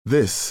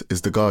This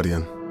is The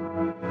Guardian.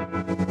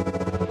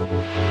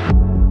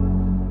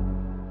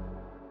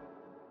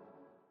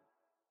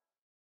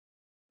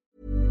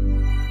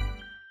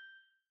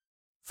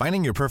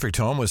 Finding your perfect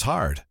home was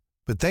hard,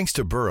 but thanks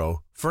to Burrow,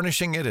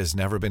 furnishing it has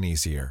never been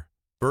easier.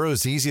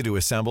 Burrow's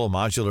easy-to-assemble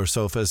modular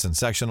sofas and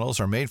sectionals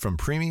are made from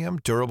premium,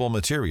 durable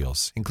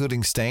materials,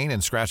 including stain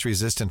and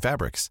scratch-resistant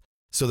fabrics.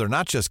 So they're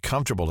not just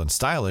comfortable and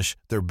stylish,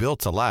 they're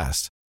built to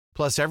last.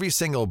 Plus, every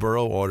single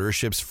Burrow order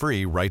ships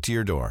free right to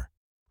your door.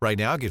 Right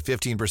now, get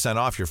 15%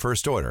 off your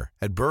first order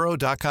at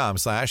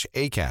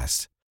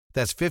burrow.com/ACAST.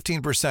 That's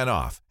 15%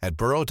 off at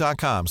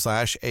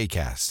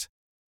burrow.com/ACAST.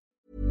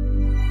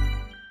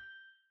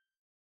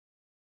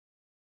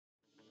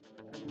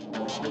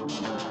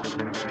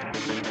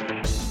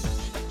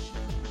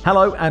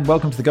 Hello and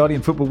welcome to the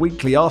Guardian Football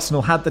Weekly.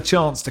 Arsenal had the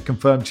chance to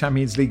confirm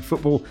Champions League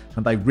football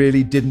and they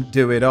really didn't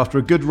do it. After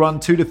a good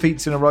run, 2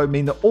 defeats in a row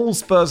mean that all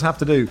Spurs have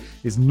to do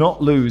is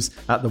not lose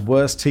at the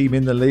worst team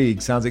in the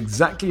league. Sounds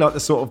exactly like the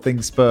sort of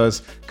thing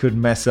Spurs could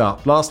mess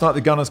up. Last night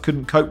the Gunners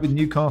couldn't cope with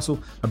Newcastle.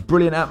 A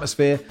brilliant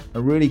atmosphere,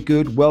 a really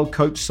good,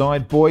 well-coached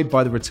side, buoyed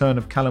by the return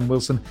of Callum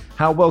Wilson.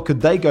 How well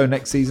could they go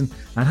next season?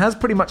 And has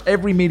pretty much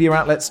every media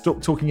outlet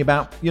stopped talking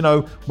about,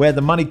 where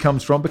the money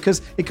comes from,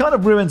 because it kind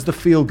of ruins the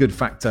feel-good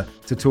factor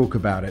to talk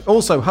about it.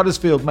 Also,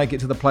 Huddersfield make it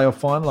to the playoff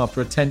final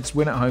after a tense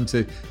win at home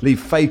to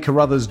leave Faye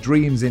Carruthers'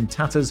 dreams in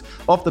tatters.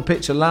 Off the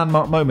pitch, a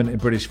landmark moment in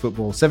British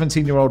football.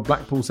 17-year-old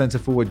Blackpool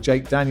centre-forward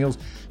Jake Daniels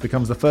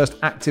becomes the first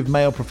active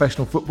male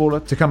professional footballer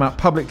to come out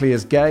publicly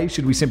as gay.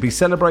 Should we simply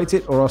celebrate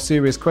it, or are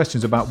serious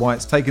questions about why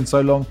it's taken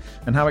so long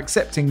and how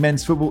accepting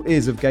men's football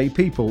is of gay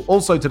people?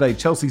 Also today,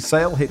 Chelsea's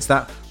Sale hits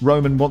that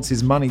Roman wants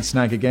his money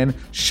snag again.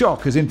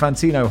 Shock as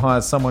Infantino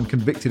hires someone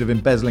convicted of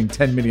embezzling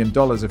 $10 million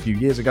a few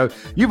years ago.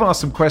 You've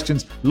asked some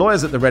questions,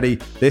 lawyers at the ready.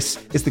 This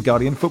is the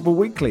Guardian Football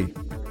Weekly.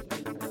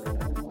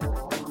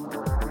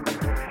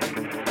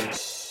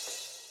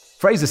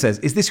 Fraser says,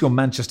 is this your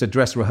Manchester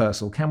dress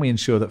rehearsal? Can we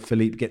ensure that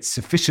Philippe gets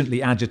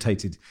sufficiently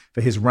agitated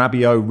for his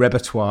Rabiot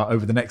repertoire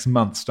over the next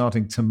month,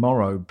 starting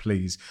tomorrow,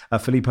 please?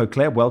 Philippe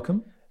Auclair,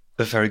 welcome.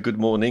 A very good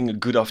morning,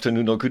 good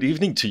afternoon or good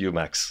evening to you,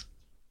 Max.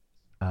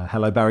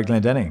 Hello, Barry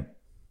Glendenning.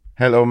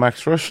 Hello,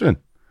 Max Rushton.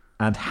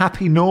 And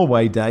happy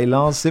Norway Day,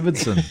 Lars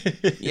Sivertsen.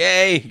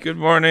 Yay, good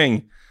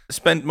morning.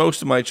 Spent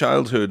most of my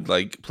childhood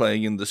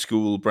playing in the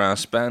school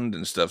brass band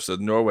and stuff, so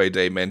Norway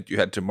Day meant you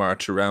had to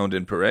march around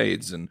in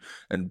parades and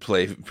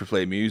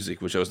play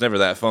music, which I was never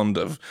that fond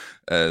of.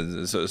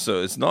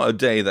 So it's not a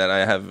day that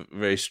I have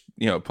very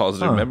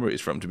positive memories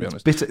from, to be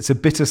honest. It's a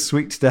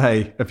bittersweet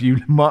day of you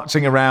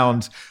marching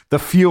around the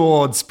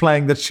fjords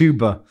playing the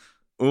tuba.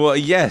 Well,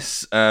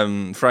 yes,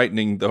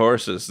 frightening the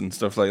horses and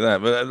stuff like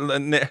that.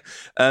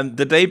 But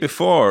the day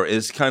before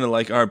is kind of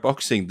like our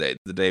Boxing Day,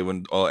 the day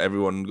when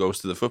everyone goes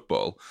to the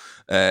football.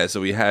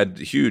 So we had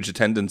huge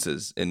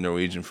attendances in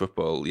Norwegian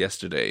football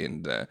yesterday,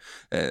 and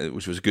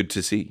which was good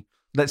to see.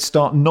 Let's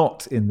start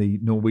not in the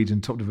Norwegian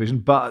top division,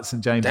 but at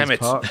St James's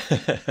Park.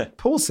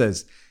 Paul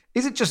says,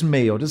 is it just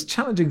me, or does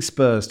challenging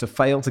Spurs to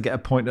fail to get a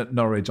point at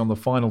Norwich on the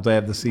final day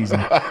of the season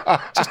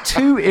just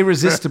too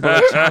irresistible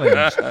a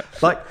challenge?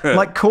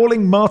 Like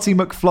calling Marty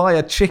McFly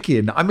a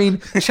chicken. I mean,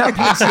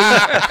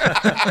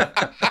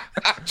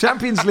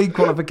 Champions League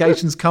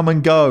qualifications come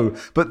and go,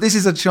 but this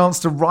is a chance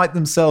to write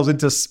themselves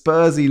into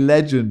Spursy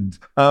legend.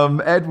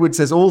 Edward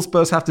says, all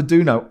Spurs have to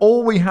do now,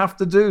 all we have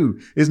to do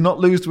is not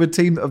lose to a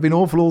team that have been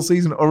awful all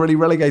season, already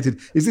relegated.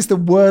 Is this the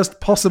worst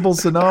possible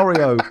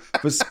scenario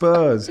for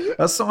Spurs?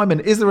 Simon,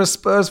 is there a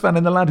Spurs fan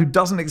in the land who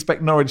doesn't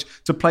expect Norwich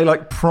to play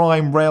like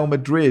prime Real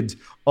Madrid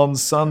on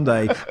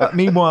Sunday?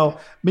 Meanwhile,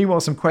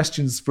 some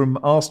questions from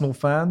Arsenal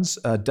fans.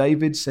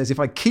 David says, if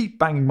I keep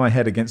banging my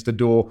head against a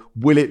door,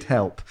 will it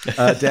help?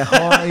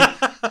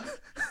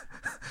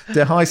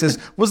 Dehai says,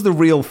 was the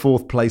real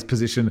fourth place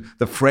position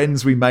the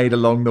friends we made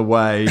along the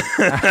way?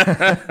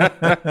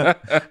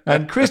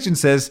 And Christian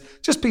says,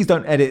 just please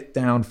don't edit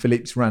down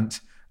Philippe's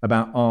rant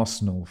about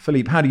Arsenal.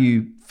 Philippe, how do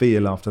you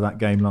feel after that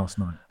game last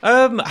night?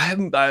 I'm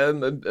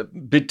a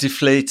bit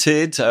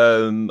deflated.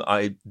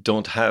 I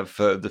don't have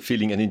the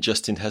feeling an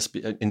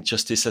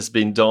injustice has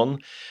been done.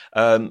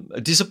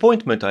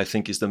 Disappointment, I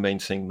think, is the main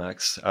thing,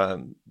 Max.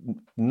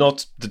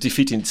 Not the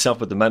defeat in itself,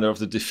 but the manner of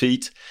the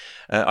defeat.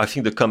 I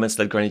think the comments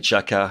that Granit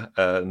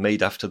Xhaka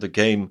made after the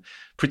game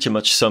pretty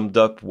much summed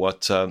up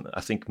what I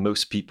think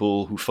most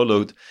people who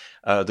followed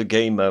the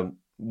game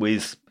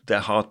with their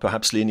heart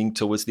perhaps leaning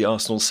towards the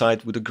Arsenal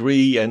side would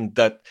agree, and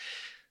that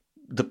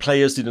the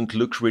players didn't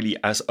look really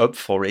as up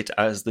for it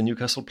as the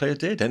Newcastle player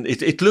did. And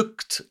it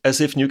looked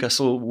as if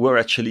Newcastle were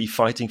actually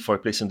fighting for a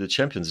place in the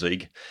Champions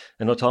League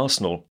and not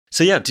Arsenal.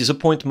 So yeah,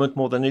 disappointment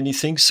more than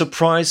anything.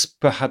 Surprise,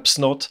 perhaps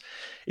not.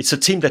 It's a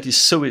team that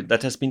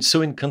has been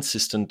so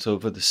inconsistent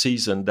over the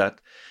season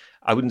that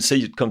I wouldn't say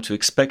you'd come to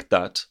expect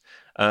that.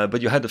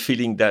 But you had the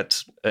feeling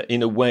that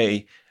in a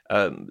way,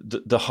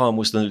 the harm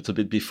was done a little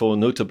bit before,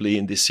 notably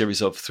in this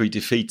series of 3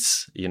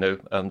 defeats,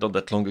 not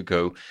that long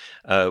ago,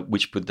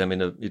 which put them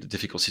in a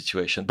difficult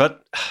situation.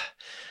 But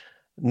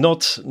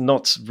not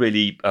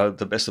really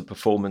the best of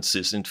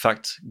performances. In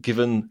fact,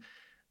 given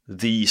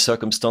the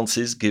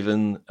circumstances,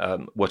 given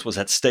what was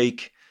at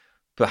stake,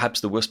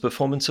 perhaps the worst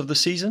performance of the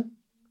season?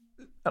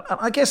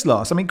 I guess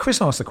last,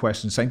 Chris asked the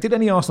question saying, did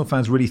any Arsenal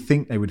fans really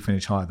think they would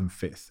finish higher than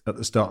 5th at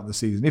the start of the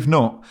season? If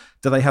not,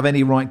 do they have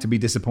any right to be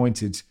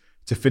disappointed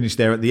to finish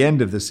there at the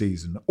end of the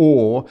season?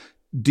 Or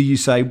do you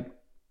say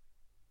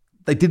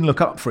they didn't look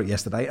up for it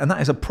yesterday, and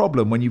that is a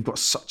problem when you've got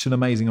such an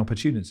amazing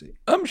opportunity?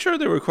 I'm sure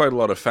there were quite a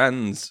lot of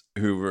fans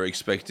who were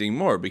expecting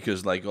more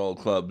because, like all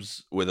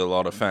clubs with a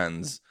lot of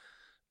fans,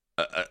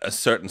 a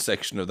certain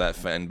section of that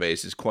fan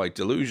base is quite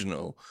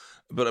delusional.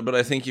 But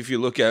I think if you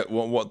look at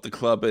what the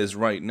club is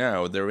right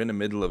now, they're in the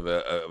middle of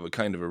a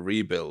kind of a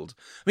rebuild.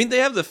 They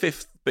have the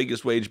 5th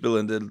biggest wage bill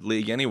in the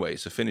league anyway,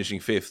 so finishing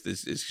 5th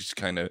is just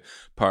kind of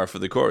par for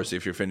the course.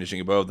 If you're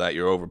finishing above that,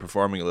 you're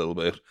overperforming a little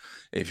bit.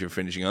 If you're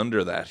finishing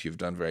under that, you've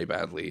done very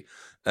badly.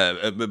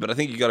 But I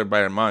think you got to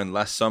bear in mind,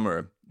 last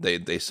summer,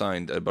 they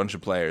signed a bunch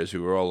of players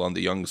who were all on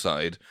the young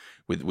side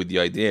with the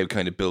idea of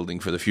kind of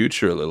building for the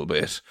future a little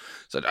bit.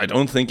 So I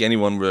don't think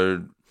anyone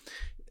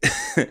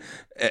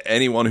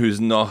who's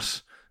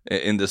not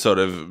in the sort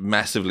of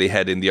massively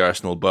head in the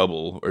Arsenal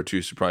bubble are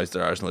too surprised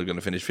that Arsenal are going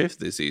to finish 5th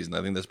this season.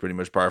 I think that's pretty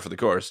much par for the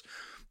course.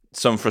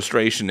 Some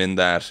frustration in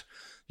that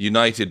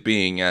United,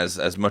 being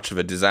as much of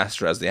a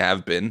disaster as they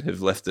have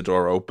left the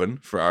door open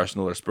for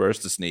Arsenal or Spurs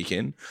to sneak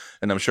in.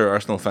 And I'm sure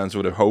Arsenal fans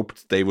would have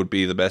hoped they would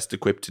be the best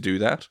equipped to do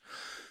that.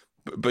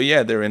 But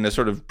yeah, they're in a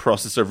sort of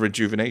process of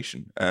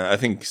rejuvenation. I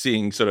think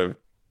seeing sort of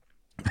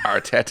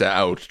Arteta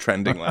out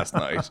trending last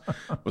night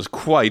was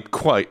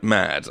quite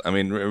mad.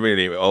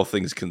 Really, all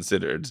things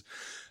considered.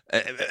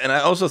 And I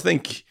also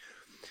think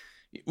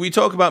we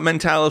talk about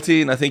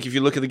mentality, and I think if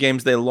you look at the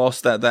games they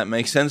lost, that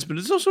makes sense. But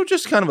it's also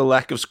just kind of a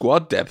lack of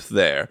squad depth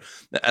there.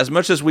 As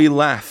much as we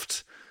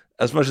laughed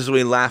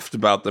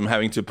about them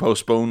having to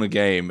postpone a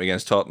game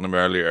against Tottenham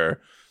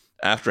earlier,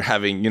 after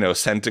having,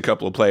 sent a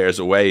couple of players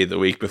away the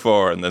week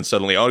before, and then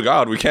suddenly, oh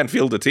God, we can't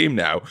field the team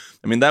now.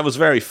 That was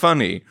very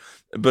funny.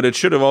 But it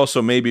should have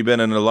also maybe been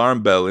an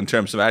alarm bell in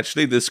terms of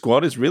actually this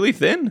squad is really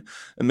thin,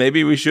 and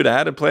maybe we should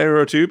add a player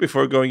or two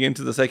before going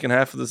into the second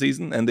half of the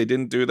season, and they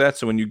didn't do that.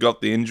 So when you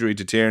got the injury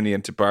to Tierney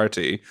and to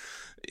Partey,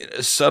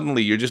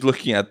 suddenly you're just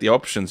looking at the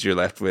options you're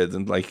left with,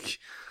 and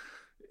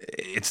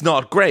it's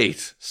not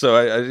great. So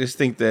I just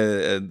think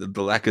the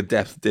lack of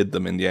depth did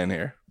them in the end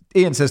here.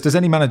 Ian says, does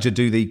any manager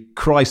do the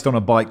Christ on a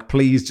bike,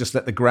 please just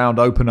let the ground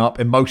open up,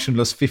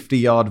 emotionless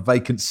 50-yard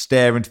vacant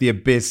stare into the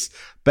abyss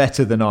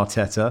better than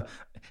Arteta?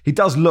 He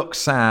does look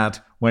sad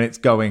when it's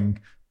going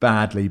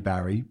badly,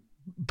 Barry.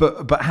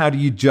 But how do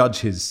you judge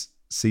his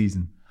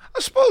season?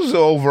 I suppose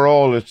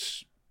overall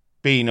it's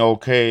been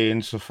okay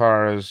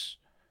insofar as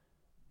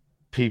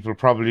people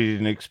probably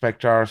didn't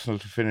expect Arsenal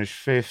to finish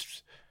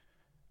 5th,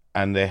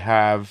 and they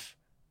have.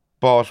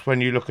 But when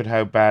you look at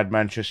how bad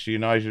Manchester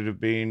United have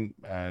been,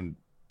 and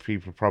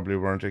people probably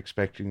weren't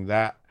expecting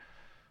that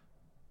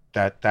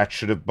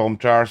should have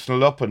bumped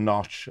Arsenal up a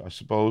notch, I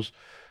suppose.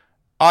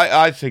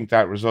 I think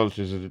that result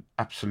is an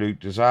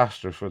absolute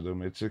disaster for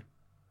them. It's a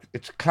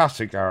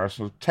classic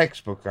Arsenal,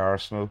 textbook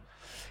Arsenal.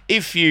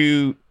 If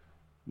you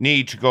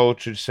need to go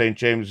to St.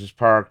 James's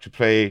Park to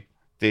play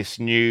this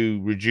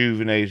new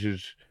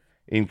rejuvenated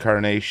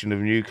incarnation of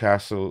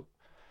Newcastle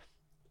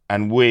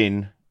and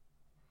win,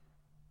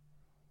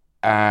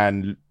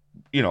 and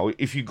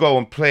if you go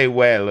and play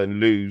well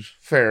and lose,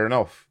 fair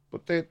enough.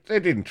 But they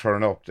didn't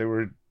turn up. They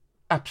were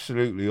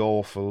absolutely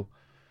awful,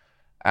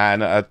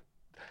 and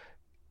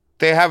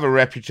they have a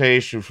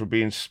reputation for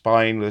being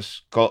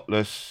spineless,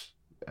 gutless,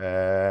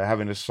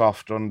 having a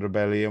soft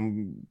underbelly,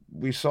 and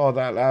we saw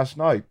that last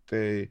night.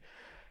 It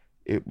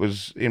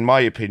was, in my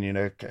opinion,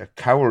 a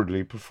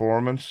cowardly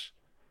performance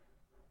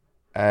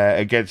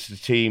against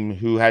a team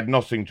who had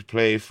nothing to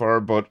play for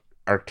but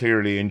are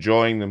clearly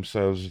enjoying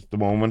themselves at the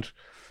moment.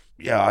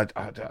 Yeah,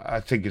 I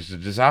think it's a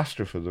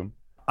disaster for them.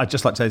 I'd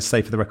just like to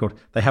say for the record,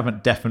 they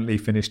haven't definitely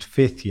finished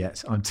 5th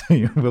yet. I'm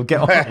telling you, we'll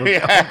get on.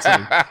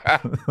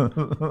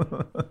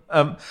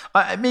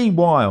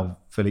 Meanwhile,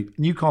 Philippe,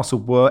 Newcastle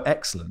were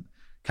excellent.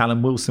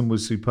 Callum Wilson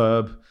was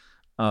superb.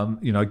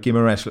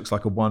 Guimaraes looks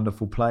like a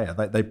wonderful player.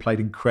 They played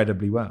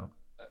incredibly well.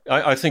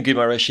 I think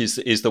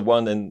Guimaraes is the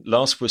one. And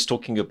Lars was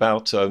talking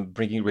about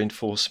bringing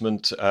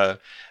reinforcement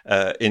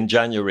in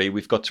January.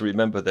 We've got to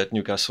remember that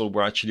Newcastle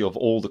were actually, of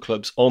all the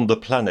clubs on the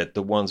planet,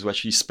 the ones who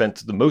actually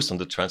spent the most on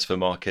the transfer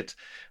market,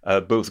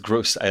 both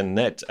gross and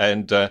net.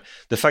 And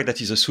the fact that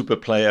he's a super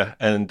player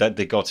and that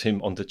they got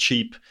him on the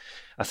cheap,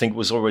 I think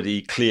was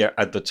already clear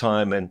at the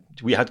time. And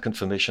we had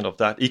confirmation of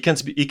that. He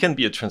can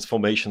be a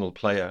transformational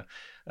player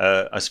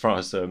as far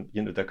as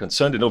they're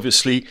concerned. And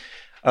obviously,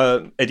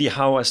 Eddie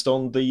Howe has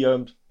done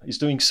is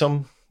doing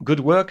some good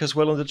work as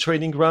well on the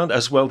training ground.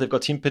 As well, they've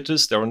got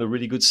impetus. They're on a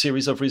really good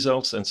series of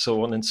results and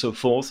so on and so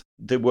forth.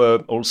 They were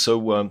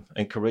also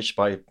encouraged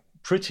by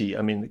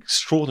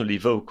extraordinarily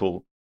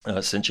vocal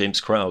St. James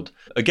crowd.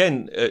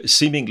 Again,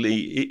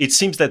 seemingly, it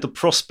seems that the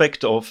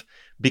prospect of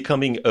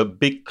becoming a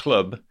big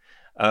club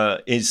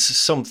is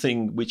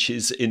something which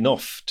is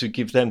enough to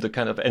give them the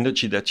kind of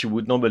energy that you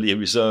would normally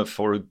reserve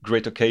for a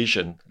great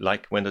occasion,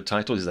 like when the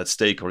title is at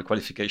stake or a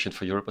qualification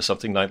for Europe or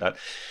something like that.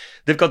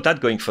 They've got that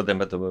going for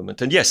them at the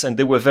moment. And yes, and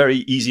they were very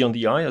easy on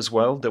the eye as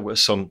well. There were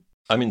some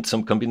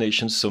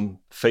combinations, some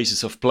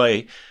phases of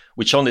play,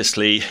 which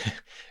honestly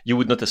you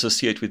would not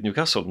associate with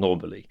Newcastle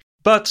normally.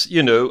 But,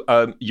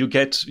 you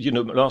get,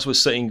 Lars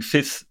was saying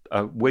fifth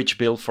wage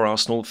bill for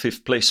Arsenal,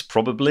 fifth place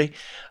probably.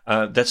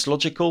 That's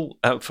logical.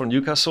 For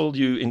Newcastle,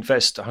 you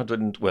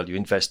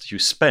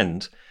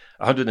spend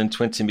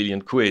 120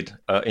 million quid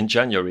in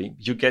January.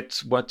 You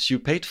get what you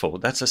paid for.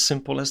 That's as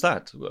simple as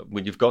that.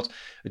 When you've got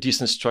a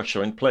decent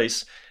structure in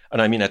place,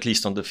 and I mean at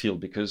least on the field,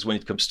 because when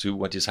it comes to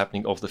what is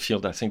happening off the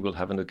field, I think we'll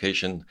have an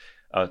occasion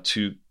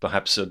to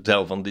perhaps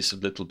delve on this a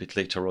little bit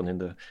later on in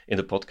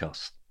the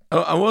podcast.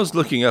 I was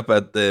looking up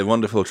at the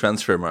wonderful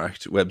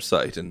Transfermarkt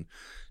website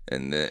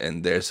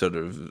and they're sort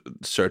of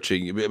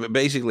searching.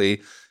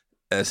 Basically,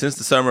 since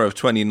the summer of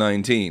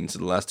 2019, so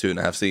the last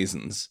 2.5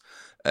 seasons,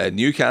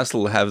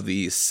 Newcastle have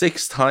the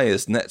 6th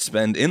highest net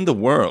spend in the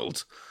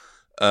world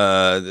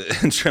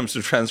in terms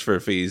of transfer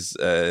fees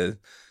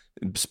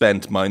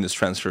spent minus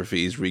transfer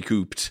fees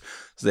recouped.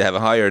 So they have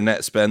a higher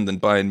net spend than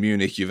Bayern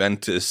Munich,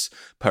 Juventus,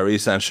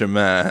 Paris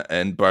Saint-Germain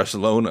and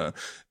Barcelona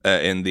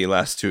in the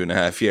last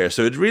 2.5 years.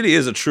 So it really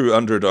is a true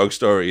underdog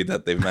story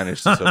that they've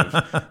managed to sort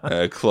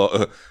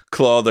of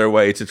claw their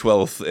way to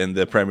 12th in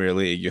the Premier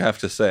League. You have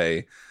to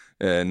say,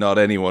 not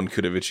anyone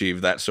could have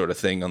achieved that sort of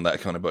thing on that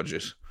kind of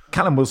budget.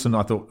 Callum Wilson,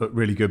 I thought, looked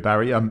really good,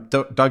 Barry.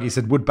 Dougie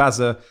said, would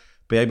Bazza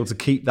be able to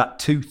keep that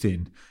tooth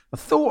in? The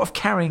thought of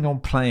carrying on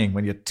playing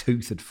when your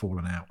tooth had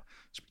fallen out,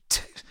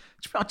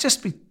 I'd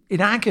just be in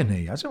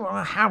agony. I don't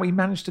know how he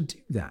managed to do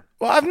that.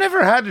 Well, I've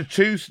never had a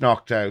tooth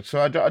knocked out, so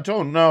I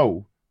don't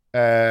know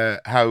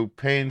how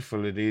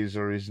painful it is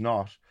or is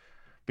not.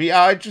 But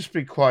yeah, I'd just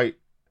be quite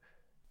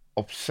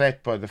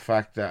upset by the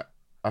fact that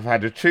I've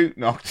had a tooth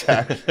knocked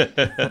out.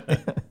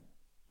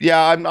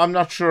 Yeah, I'm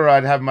not sure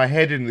I'd have my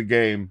head in the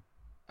game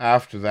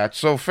after that.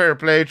 So fair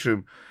play to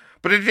him.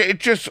 But it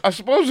just, I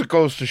suppose it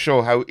goes to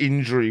show how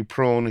injury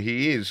prone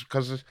he is,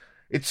 because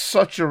it's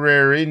such a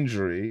rare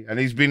injury and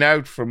he's been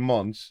out for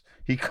months.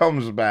 He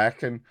comes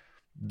back and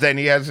then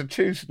he has a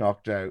tooth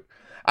knocked out.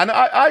 And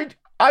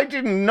I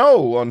didn't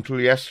know until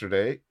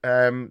yesterday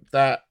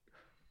that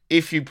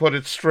if you put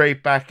it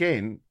straight back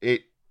in,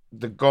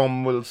 the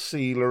gum will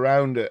seal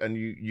around it and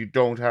you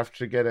don't have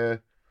to get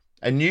a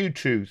new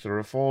tooth or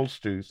a false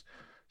tooth.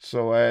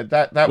 So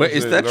that Wait,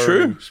 was is that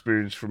true?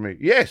 Experience for me.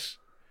 Yes.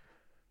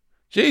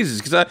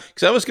 Jesus,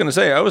 because I was going to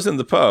say, I was in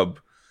the pub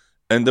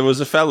and there was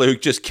a fella who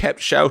just kept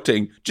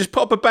shouting, just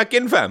pop it back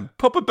in, fam,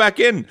 pop it back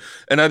in.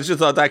 And I just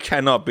thought that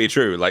cannot be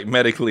true. Like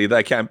medically,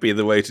 that can't be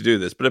the way to do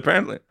this. But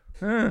apparently.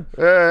 No,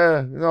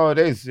 it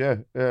is. Yeah.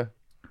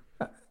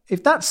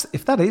 If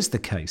that is the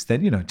case,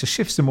 then, to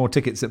shift some more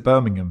tickets at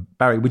Birmingham,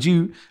 Barry, would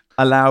you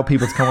allow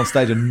people to come on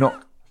stage and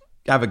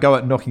have a go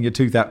at knocking your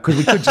tooth out? Because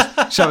we could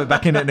just shove it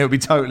back in it and it would be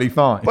totally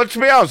fine. But to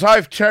be honest, I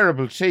have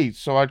terrible teeth,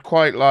 so I'd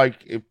quite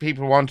like, if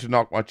people want to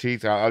knock my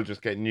teeth out, I'll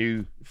just get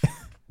new,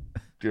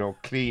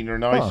 cleaner,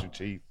 nicer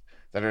teeth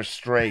that are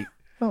straight.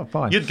 Oh,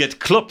 fine. You'd get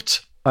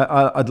clipped.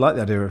 I'd like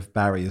the idea of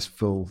Barry as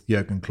full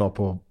Jurgen Klopp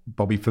or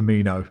Bobby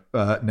Firmino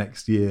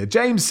next year.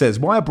 James says,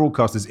 why are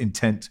broadcasters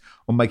intent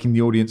on making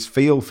the audience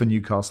feel for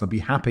Newcastle and be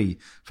happy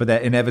for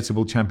their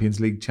inevitable Champions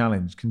League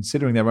challenge?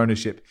 Considering their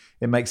ownership,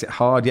 it makes it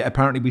hard, yet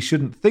apparently we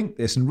shouldn't think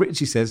this. And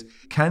Richie says,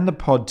 can the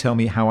pod tell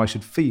me how I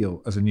should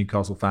feel as a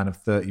Newcastle fan of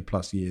 30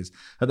 plus years?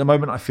 At the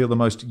moment, I feel the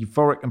most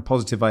euphoric and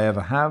positive I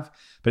ever have,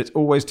 but it's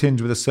always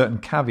tinged with a certain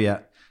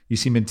caveat you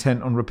seem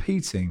intent on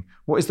repeating.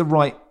 What is the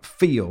right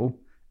feel?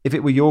 If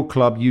it were your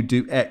club, you'd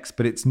do X,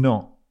 but it's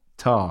not.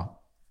 Tar.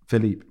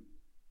 Philippe.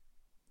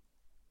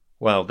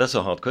 Well, that's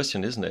a hard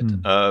question, isn't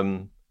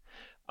it?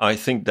 I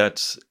think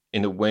that,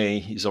 in a way,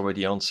 he's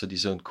already answered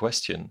his own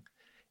question.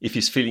 If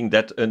he's feeling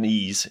that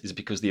unease, it's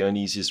because the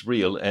unease is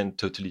real and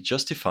totally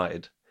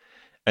justified.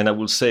 And I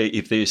will say,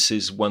 if this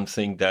is one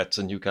thing that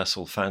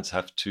Newcastle fans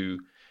have to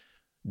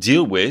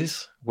deal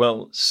with,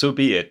 well, so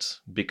be it,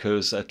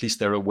 because at least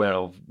they're aware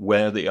of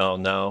where they are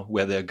now,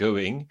 where they're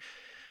going.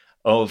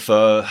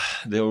 They're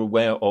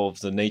aware of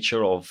the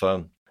nature of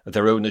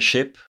their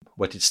ownership,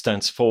 what it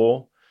stands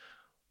for,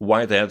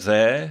 why they're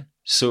there.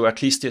 So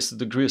at least there's a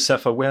degree of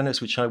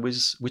self-awareness which I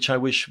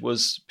wish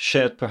was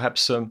shared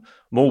perhaps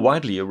more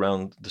widely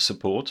around the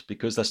support,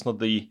 because that's not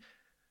the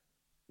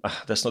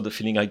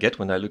feeling I get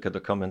when I look at the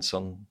comments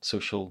on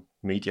social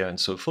media and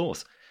so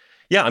forth.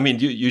 Yeah, I mean,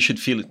 you should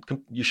feel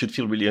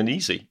really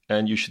uneasy,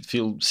 and you should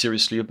feel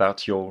seriously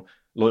about your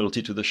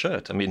loyalty to the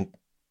shirt. I mean,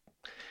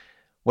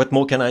 what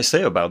more can I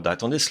say about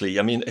that, honestly?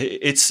 I mean,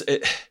 if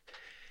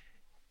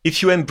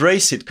you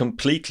embrace it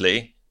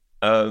completely,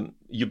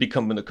 you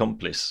become an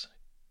accomplice.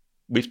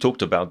 We've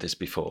talked about this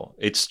before.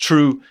 It's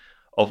true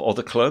of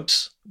other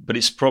clubs, but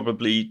it's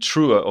probably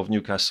truer of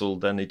Newcastle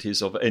than it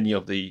is of any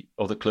of the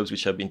other clubs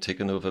which have been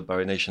taken over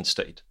by a nation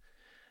state.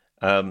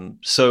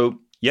 So,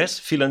 yes,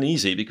 feel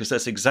uneasy, because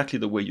that's exactly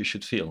the way you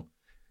should feel.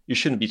 you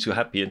shouldn't be too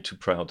happy and too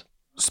proud.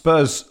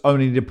 Spurs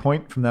only need a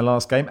point from their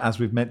last game, as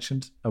we've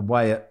mentioned,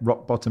 away at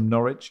rock bottom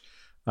Norwich.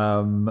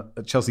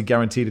 Chelsea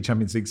guaranteed a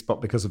Champions League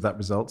spot because of that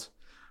result.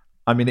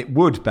 I mean, it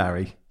would,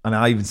 Barry, and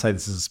I even say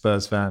this as a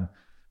Spurs fan,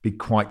 be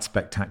quite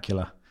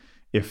spectacular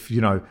if,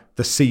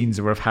 the scenes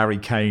are of Harry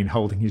Kane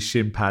holding his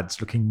shin pads,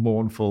 looking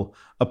mournful,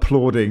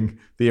 applauding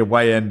the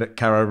away end at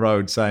Carrow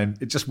Road, saying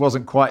it just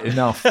wasn't quite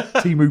enough.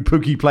 Teemu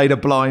Pukki played a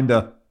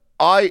blinder.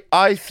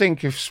 I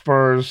think if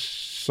Spurs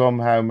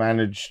somehow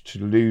managed to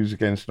lose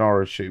against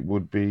Norwich, it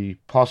would be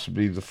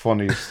possibly the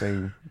funniest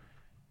thing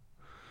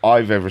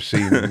I've ever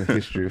seen in the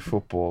history of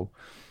football.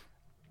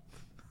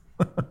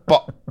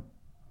 But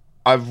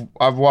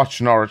I've watched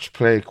Norwich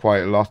play quite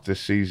a lot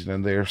this season,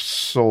 and they are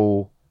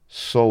so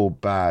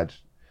bad.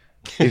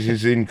 It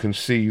is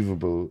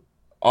inconceivable.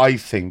 I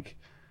think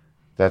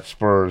that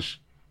Spurs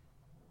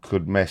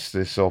could mess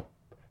this up.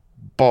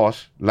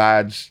 But,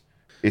 lads,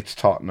 it's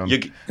Tottenham.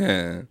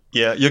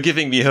 You're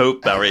giving me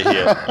hope, Barry,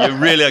 here. You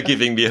really are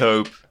giving me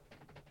hope.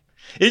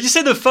 You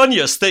said the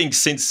funniest thing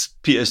since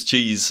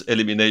PSG's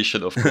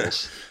elimination, of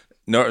course.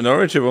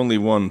 Norwich have only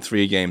won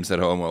 3 games at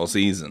home all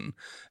season.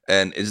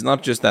 And it's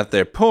not just that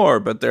they're poor,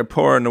 but they're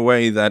poor in a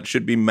way that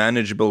should be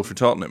manageable for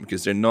Tottenham,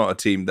 because they're not a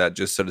team that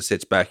just sort of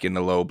sits back in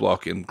a low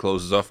block and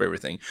closes off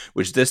everything,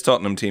 which this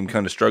Tottenham team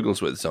kind of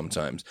struggles with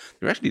sometimes.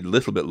 They're actually a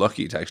little bit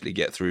lucky to actually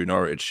get through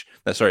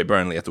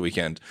Burnley at the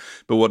weekend.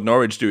 But what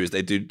Norwich do is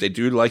they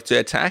do like to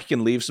attack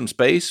and leave some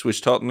space,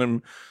 which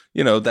Tottenham,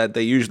 that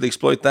they usually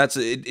exploit that. So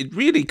it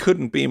really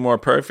couldn't be more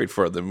perfect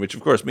for them, which of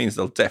course means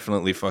they'll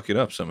definitely fuck it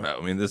up somehow.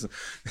 I mean, this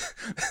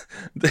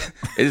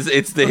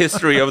it's the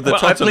history of the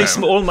Tottenham. I place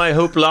all my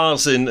hope,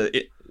 Lars,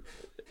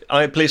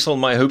 I place all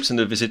my hopes in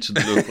the visit to the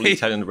local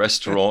Italian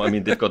restaurant. I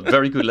mean, they've got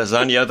very good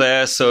lasagna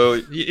there,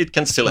 so it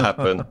can still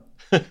happen.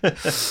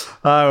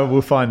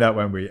 We'll find out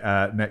when we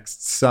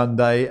next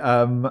Sunday.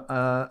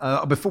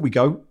 Before we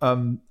go,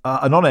 an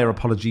on-air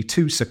apology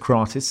to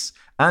Socrates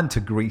and to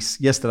Greece.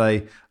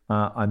 Yesterday,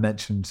 I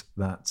mentioned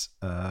that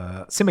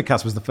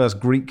Tsimikas was the first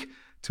Greek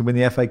to win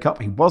the FA Cup.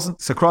 He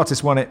wasn't.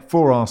 Socrates won it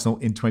for Arsenal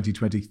in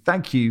 2020.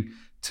 Thank you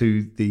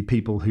to the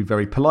people who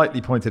very politely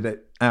pointed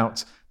it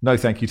out. No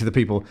thank you to the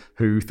people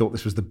who thought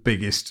this was the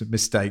biggest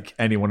mistake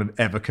anyone had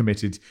ever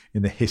committed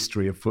in the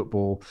history of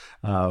football.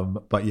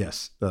 But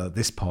yes,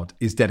 this pod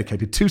is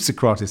dedicated to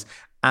Socrates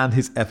and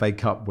his FA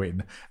Cup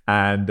win.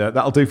 And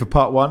that'll do for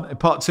part 1. In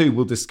part 2,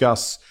 we'll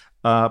discuss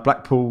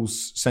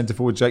Blackpool's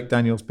centre-forward Jake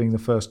Daniels being the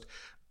first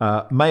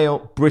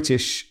male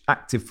British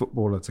active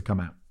footballer to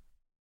come out.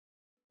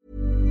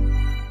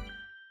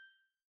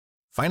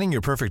 Finding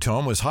your perfect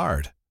home was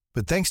hard,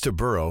 but thanks to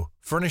Burrow,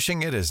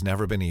 furnishing it has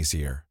never been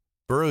easier.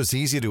 Burrow's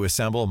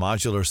easy-to-assemble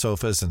modular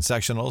sofas and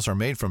sectionals are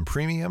made from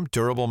premium,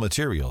 durable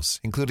materials,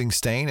 including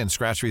stain and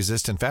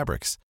scratch-resistant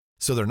fabrics.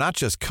 So they're not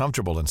just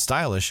comfortable and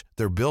stylish,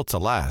 they're built to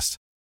last.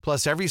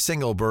 Plus, every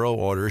single Burrow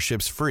order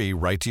ships free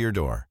right to your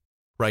door.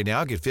 Right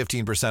now, get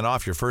 15%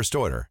 off your first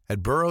order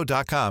at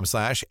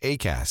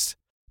burrow.com/ACAST.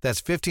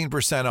 That's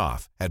 15%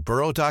 off at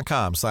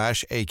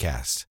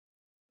burrow.com/ACAST.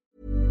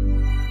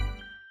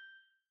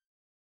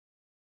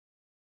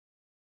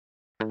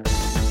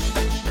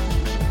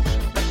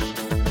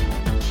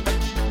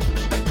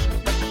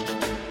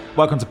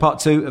 Welcome to part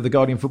 2 of the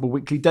Guardian Football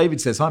Weekly. David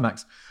says, hi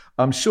Max.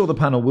 I'm sure the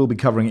panel will be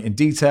covering it in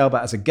detail,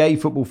 but as a gay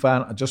football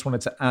fan, I just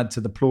wanted to add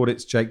to the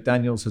plaudits Jake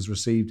Daniels has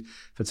received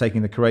for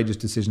taking the courageous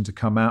decision to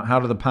come out. How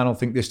do the panel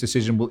think this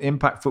decision will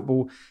impact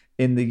football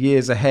in the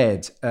years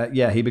ahead?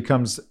 He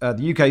becomes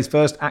the UK's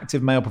first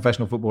active male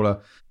professional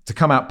footballer to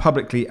come out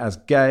publicly as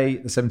gay.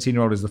 The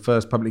 17-year-old is the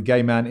first publicly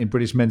gay man in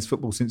British men's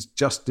football since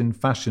Justin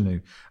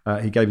Fashanu.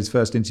 He gave his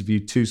first interview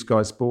to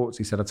Sky Sports.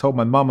 He said, I told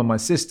my mum and my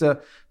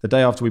sister the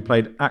day after we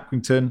played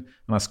Accrington, and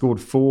I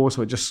scored 4,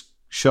 so it just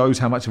shows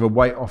how much of a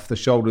weight off the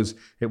shoulders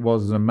it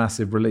was, and a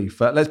massive relief.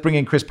 Let's bring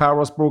in Chris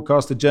Powros,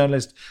 broadcaster,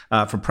 journalist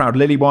from Proud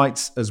Lily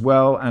Whites as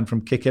well, and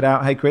from Kick It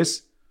Out. Hey,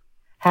 Chris.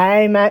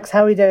 Hey, Max.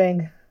 How are we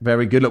doing?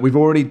 Very good. Look, we've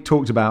already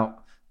talked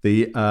about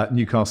the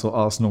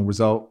Newcastle-Arsenal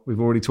result. We've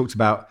already talked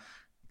about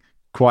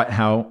quite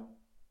how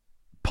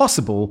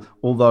possible,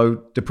 although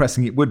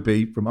depressing it would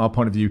be from our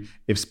point of view,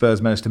 if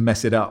Spurs managed to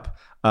mess it up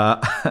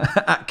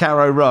at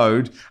Carrow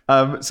Road.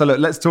 So look,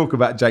 let's talk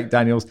about Jake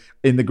Daniels.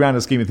 In the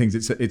grander scheme of things,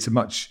 it's a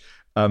much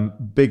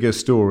bigger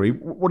story.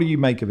 What do you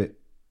make of it?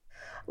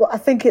 Well, I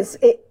think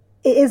it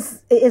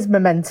is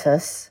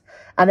momentous.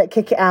 And at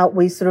Kick It Out,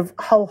 we sort of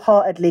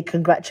wholeheartedly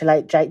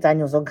congratulate Jake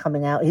Daniels on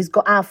coming out. He's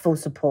got our full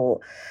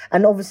support.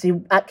 And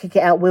obviously at Kick It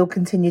Out, we'll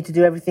continue to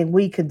do everything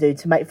we can do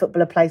to make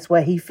football a place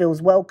where he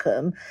feels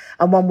welcome,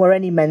 and one where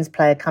any men's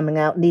player coming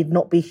out need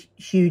not be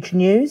huge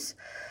news.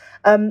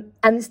 And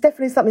it's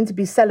definitely something to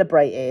be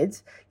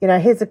celebrated. You know,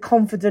 here's a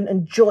confident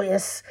and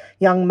joyous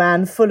young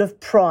man full of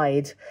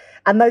pride.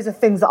 And those are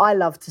things that I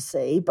love to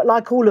see. But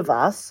like all of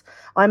us,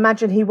 I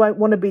imagine he won't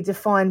want to be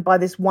defined by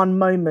this one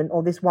moment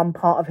or this one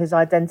part of his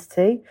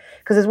identity.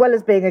 Because as well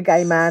as being a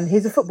gay man,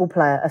 he's a football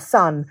player, a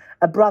son,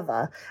 a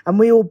brother. And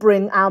we all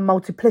bring our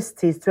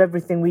multiplicities to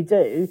everything we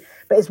do.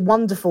 But it's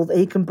wonderful that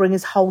he can bring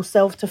his whole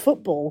self to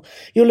football.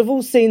 You'll have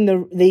all seen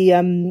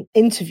the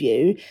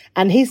interview.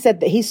 And he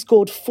said that he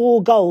scored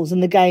 4 goals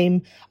in the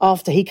game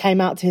after he came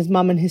out to his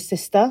mum and his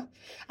sister.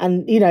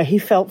 And, you know, he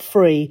felt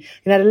free.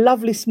 He had a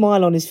lovely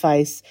smile on his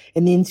face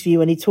in the interview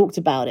when he talked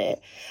about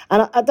it.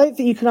 And I don't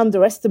think you can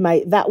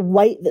underestimate that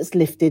weight that's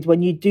lifted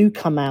when you do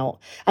come out.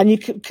 And you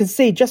can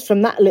see just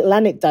from that little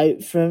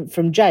anecdote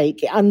from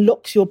Jake, it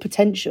unlocks your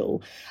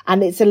potential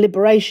and it's a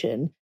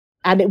liberation.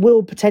 And it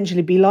will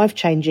potentially be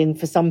life-changing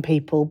for some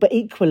people. But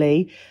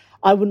equally,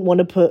 I wouldn't want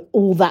to put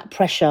all that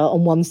pressure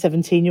on one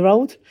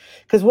 17-year-old.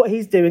 Because what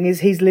he's doing is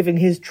he's living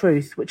his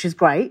truth, which is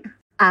great.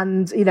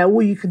 And, you know,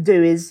 all you can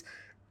do is,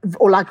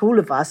 or like all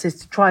of us, is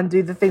to try and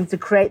do the things to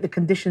create the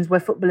conditions where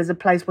football is a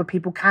place where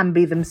people can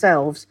be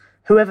themselves,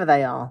 whoever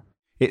they are.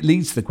 It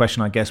leads to the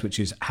question, I guess, which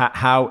is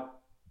how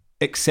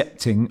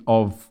accepting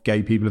of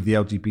gay people, of the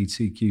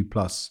LGBTQ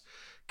plus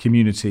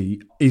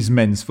community is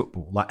men's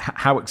football? Like,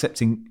 how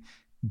accepting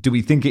do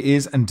we think it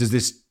is? And does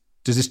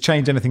this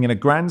change anything in a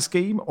grand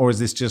scheme? Or is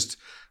this just,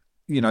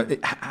 you know,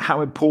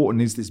 how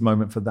important is this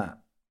moment for that?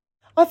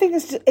 I think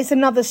it's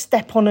another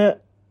step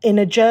in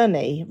a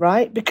journey,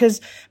 right? Because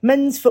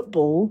men's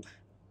football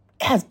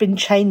has been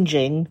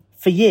changing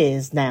for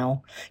years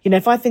now. You know,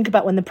 if I think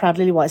about when the Proud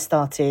Lily Whites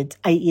started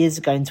 8 years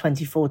ago in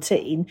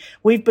 2014,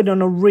 we've been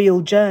on a real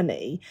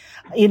journey.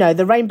 You know,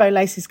 the Rainbow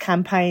Laces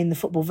campaign, the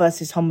Football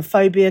versus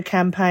Homophobia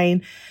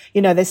campaign,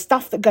 you know, there's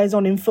stuff that goes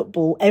on in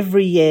football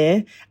every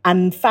year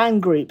and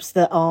fan groups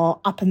that are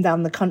up and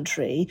down the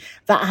country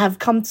that have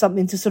come to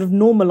something to sort of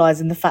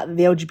normalising the fact that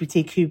the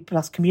LGBTQ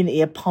plus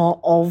community are part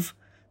of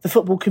the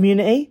football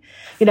community.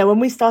 You know, when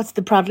we started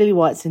the Proud Lily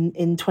Whites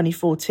in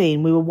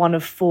 2014, we were one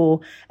of 4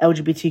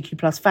 LGBTQ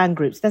plus fan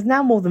groups. There's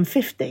now more than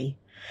 50.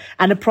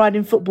 And a Pride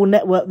in Football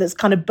network that's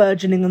kind of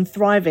burgeoning and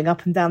thriving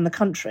up and down the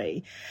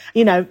country.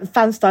 You know,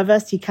 Fans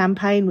Diversity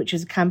Campaign, which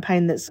is a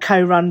campaign that's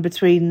co-run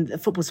between the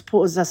Football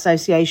Supporters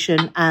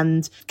Association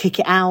and Kick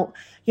It Out.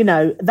 You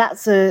know,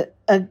 that's a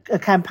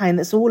campaign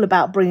that's all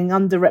about bringing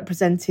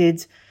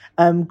underrepresented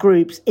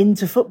groups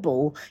into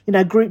football. You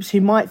know, groups who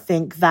might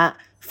think that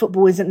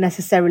football isn't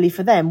necessarily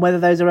for them, whether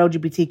those are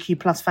LGBTQ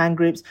plus fan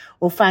groups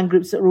or fan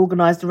groups that are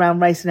organised around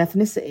race and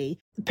ethnicity.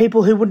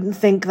 People who wouldn't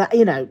think that,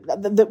 you know,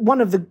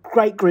 one of the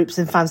great groups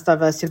in Fans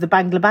Diversity are the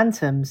Bangla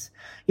Bantams.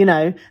 You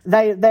know,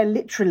 they're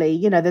literally,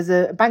 you know, there's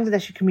a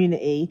Bangladeshi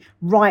community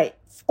right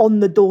on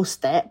the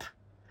doorstep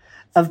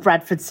of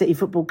Bradford City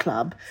Football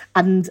Club,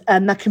 and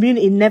that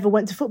community never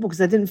went to football because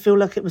they didn't feel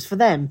like it was for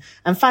them.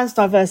 And Fans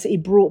Diversity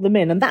brought them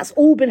in, and that's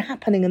all been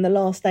happening in the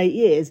last 8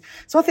 years.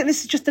 So I think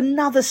this is just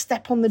another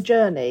step on the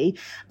journey.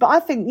 But I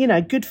think, you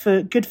know, good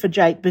for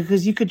Jake,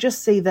 because you could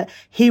just see that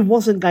he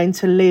wasn't going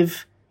to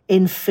live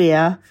in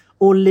fear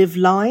or live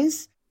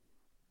lies.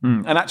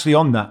 And actually,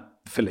 on that,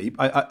 Philippe,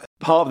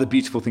 part of the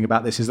beautiful thing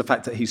about this is the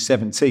fact that he's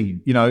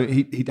 17. You know,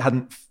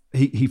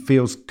 he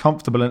feels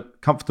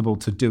comfortable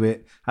to do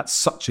it at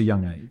such a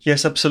young age.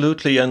 Yes,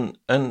 absolutely. And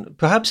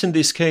perhaps in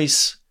this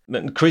case,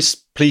 Chris,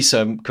 please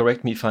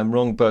correct me if I'm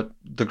wrong, but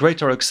the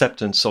greater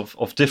acceptance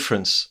of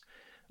difference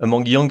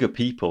among younger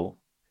people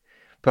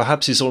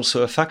perhaps is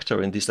also a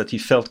factor in this, that he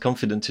felt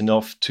confident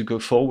enough to go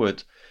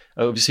forward.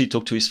 Obviously, he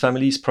talked to his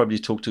family, he's probably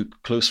talked to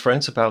close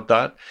friends about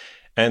that.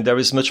 And there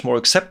is much more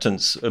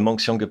acceptance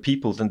amongst younger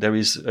people than there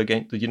is,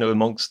 again, you know,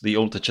 amongst the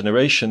older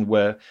generation,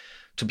 where,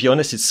 to be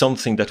honest, it's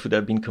something that would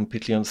have been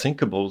completely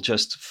unthinkable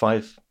just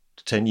 5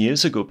 to 10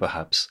 years ago,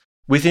 perhaps.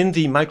 Within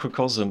the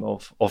microcosm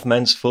of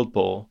men's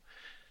football,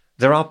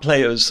 there are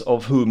players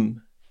of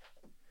whom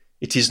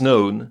it is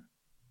known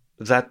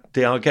that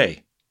they are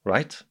gay,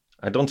 right?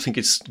 I don't think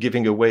it's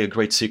giving away a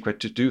great secret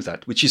to do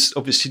that, which is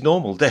obviously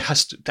normal. There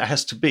has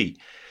to be.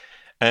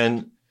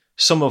 And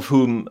some of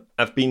whom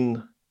have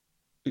been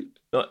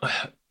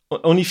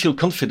only feel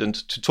confident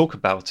to talk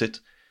about it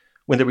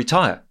when they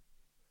retire.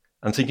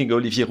 I'm thinking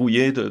Olivier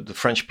Rouillet, the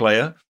French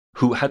player,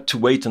 who had to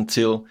wait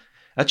until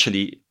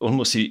actually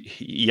almost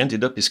he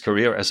ended up his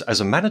career as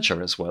a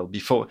manager as well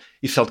before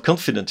he felt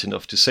confident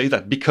enough to say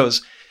that,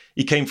 because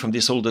he came from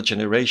this older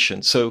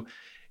generation. So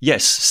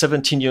yes,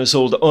 17 years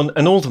old,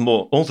 and all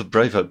the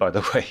braver, by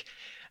the way.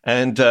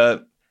 And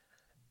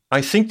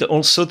I think that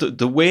also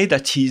the way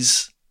that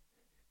he's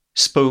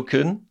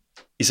spoken,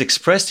 he's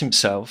expressed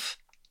himself,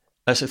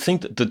 as I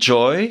think that the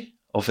joy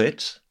of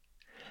it,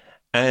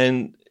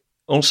 and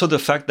also the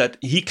fact that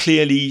he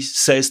clearly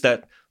says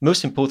that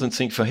most important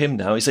thing for him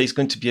now is that he's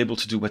going to be able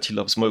to do what he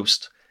loves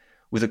most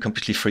with a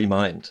completely free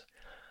mind.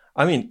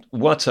 I mean,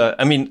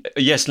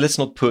 yes, let's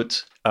not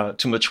put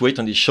too much weight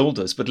on his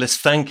shoulders, but let's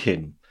thank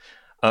him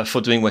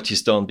for doing what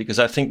he's done, because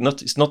I think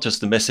it's not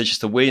just the message, it's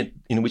the way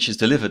in which he's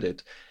delivered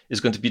it is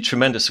going to be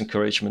tremendous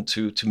encouragement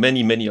to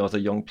many, many other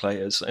young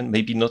players, and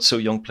maybe not so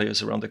young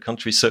players around the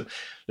country. So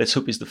let's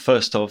hope he's the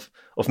first of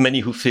many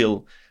who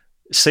feel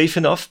safe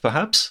enough,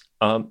 perhaps,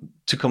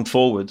 to come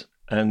forward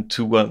and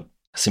to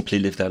simply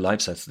live their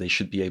lives as they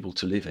should be able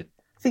to live it.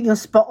 I think you're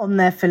spot on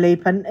there,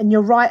 Philippe, and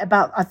you're right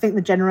about, I think,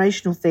 the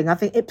generational thing. I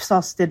think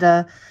Ipsos did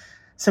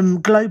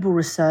some global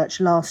research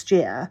last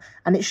year,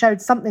 and it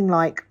showed something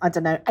like,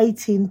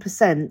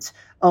 18%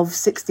 of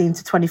 16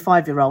 to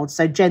 25-year-olds,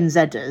 so Gen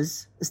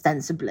Zers,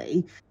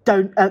 ostensibly,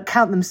 don't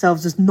count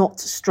themselves as not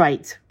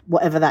straight,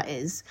 whatever that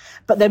is.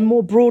 But then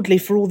more broadly,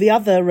 for all the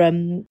other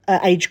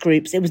age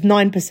groups, it was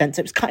 9%, so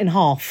it was cut in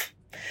half.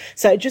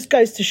 So it just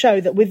goes to show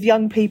that with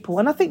young people,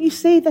 and I think you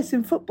see this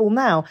in football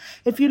now,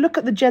 if you look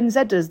at the Gen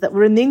Zers that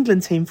were in the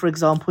England team, for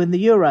example, in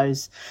the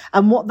Euros,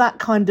 and what that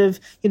kind of,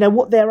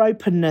 what their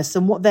openness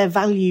and what their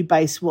value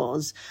base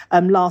was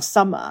last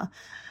summer,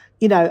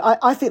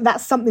 I think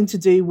that's something to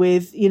do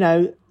with,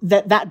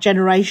 that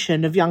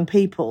generation of young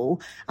people,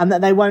 and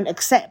that they won't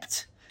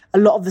accept a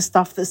lot of the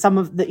stuff that some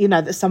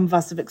of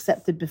us have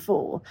accepted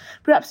before.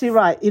 But you're absolutely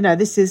right.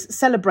 This is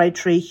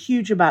celebratory,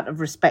 huge amount of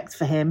respect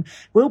for him.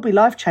 Will be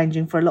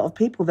life-changing for a lot of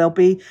people. There'll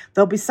be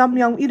some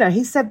young,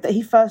 he said that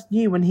he first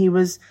knew when he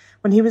was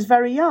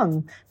very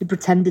young. He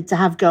pretended to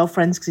have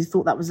girlfriends because he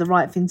thought that was the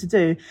right thing to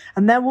do.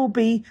 And there will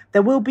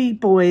be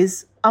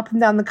boys up and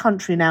down the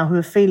country now who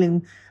are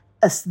feeling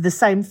the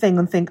same thing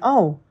and think,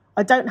 oh,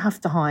 I don't have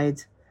to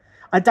hide.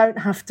 I don't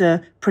have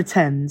to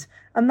pretend.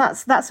 And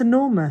that's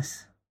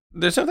enormous.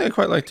 There's something I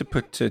quite like to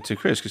put to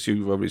Chris, because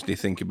you obviously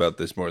think about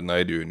this more than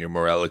I do, and you're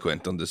more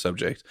eloquent on the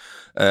subject.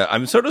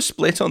 I'm sort of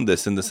split on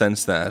this in the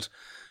sense that,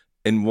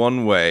 in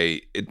one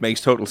way, it makes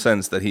total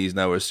sense that he's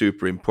now a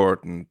super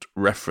important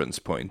reference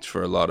point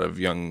for a lot of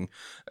young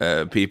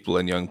people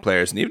and young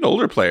players, and even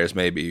older players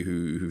maybe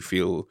who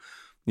feel,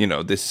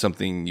 this is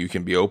something you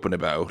can be open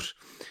about,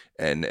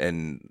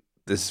 and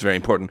this is very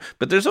important.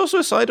 But there's also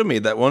a side of me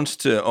that wants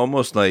to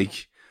almost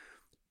like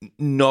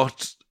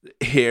not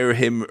hear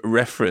him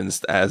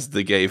referenced as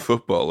the gay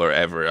footballer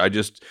ever. I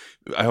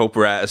hope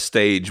we're at a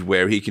stage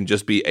where he can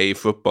just be a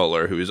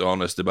footballer who is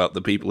honest about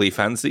the people he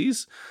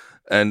fancies,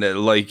 and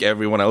like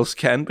everyone else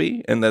can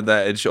be, and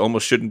that it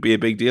almost shouldn't be a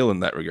big deal in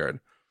that regard.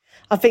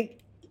 I think,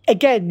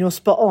 again, you're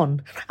spot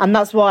on. And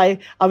that's why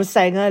I was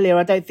saying earlier,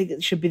 I don't think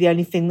it should be the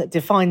only thing that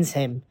defines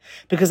him,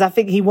 because I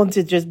think he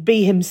wanted to just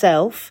be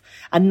himself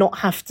and not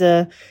have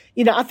to,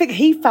 I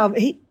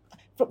think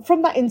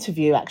from that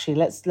interview, actually,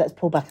 let's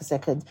pull back a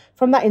second.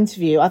 From that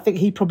interview, I think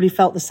he probably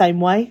felt the same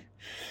way.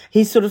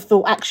 He sort of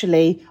thought,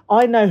 actually,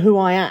 I know who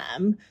I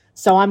am,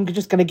 so I'm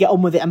just going to get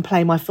on with it and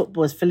play my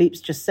football, as Philippe's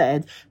just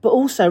said, but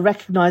also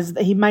recognises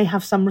that he may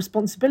have some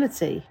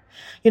responsibility.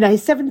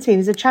 He's 17,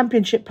 he's a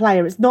championship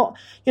player. It's not,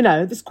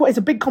 it's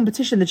a big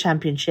competition, the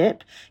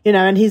championship,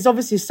 and he's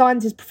obviously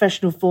signed his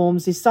professional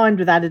forms, he's signed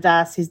with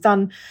Adidas,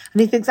 and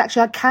he thinks,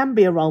 actually, I can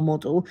be a role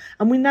model.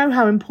 And we know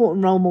how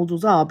important role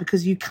models are,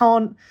 because you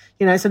can't,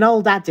 it's an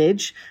old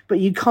adage, but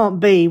you can't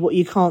be what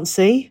you can't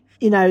see.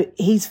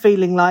 He's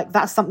feeling like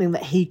that's something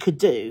that he could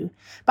do.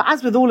 But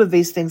as with all of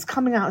these things,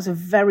 coming out is a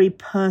very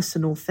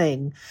personal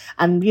thing.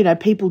 And,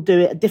 people do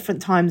it at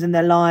different times in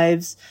their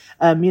lives,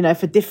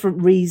 for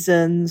different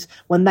reasons,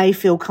 when they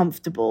feel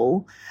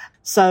comfortable.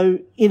 So,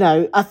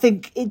 I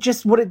think it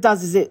just, what it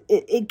does is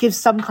it gives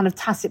some kind of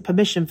tacit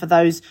permission for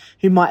those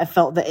who might have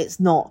felt that it's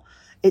not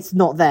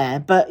there.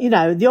 But,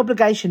 the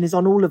obligation is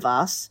on all of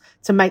us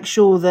to make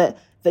sure that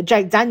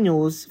Jake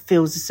Daniels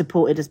feels as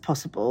supported as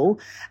possible.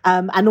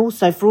 And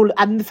also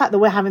and the fact that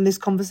we're having this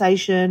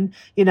conversation,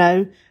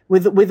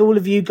 with all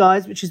of you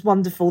guys, which is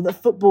wonderful,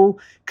 that football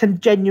can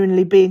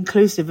genuinely be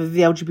inclusive of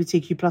the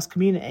LGBTQ plus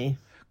community.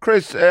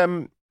 Chris,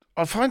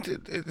 I find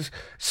it's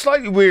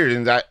slightly weird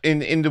in that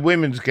in the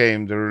women's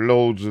game, there are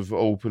loads of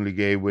openly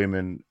gay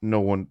women. No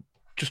one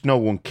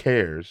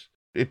cares.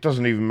 It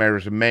doesn't even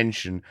merit a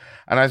mention.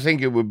 And I think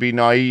it would be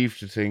naive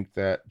to think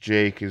that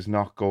Jake is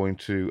not going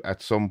to,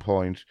 at some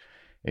point,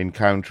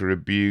 encounter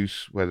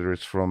abuse, whether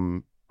it's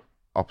from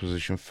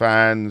opposition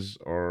fans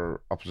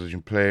or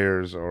opposition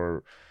players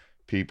or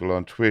people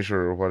on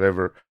Twitter or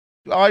whatever.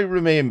 I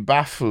remain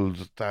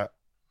baffled that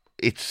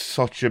it's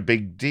such a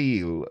big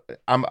deal.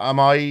 Am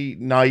I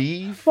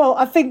naive? Well,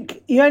 I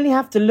think you only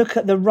have to look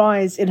at the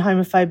rise in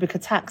homophobic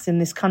attacks in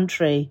this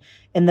country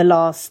in the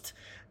last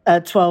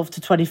 12 to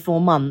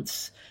 24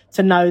 months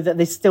to know that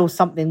there's still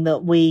something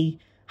that we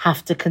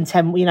have to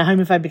contend,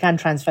 homophobic and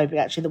transphobic,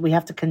 actually, that we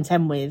have to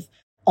contend with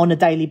on a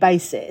daily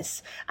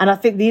basis. And I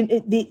think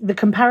the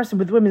comparison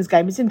with the women's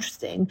game is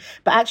interesting,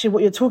 but actually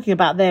what you're talking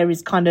about there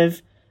is kind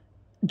of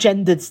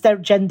gender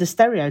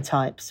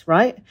stereotypes,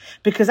 right?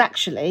 Because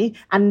actually,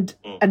 and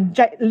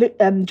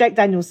Jake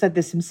Daniels said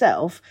this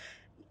himself,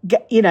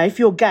 if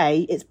you're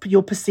gay,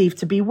 you're perceived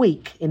to be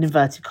weak, in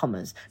inverted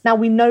commas. Now,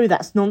 we know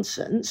that's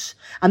nonsense,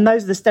 and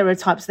those are the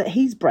stereotypes that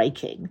he's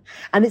breaking.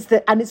 And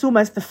it's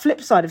almost the flip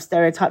side of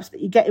stereotypes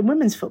that you get in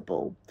women's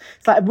football.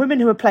 It's like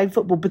women who are playing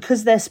football,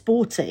 because they're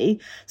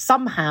sporty,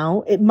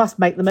 somehow it must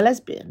make them a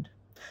lesbian.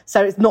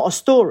 So it's not a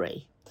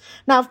story.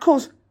 Now, of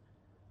course,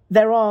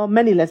 there are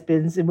many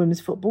lesbians in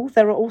women's football.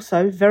 There are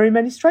also very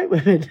many straight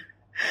women.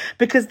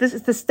 Because this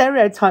is the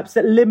stereotypes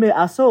that limit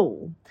us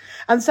all.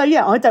 And so,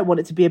 I don't want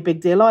it to be a big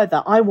deal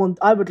either. I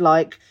would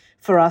like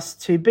for us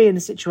to be in a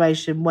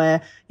situation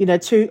where,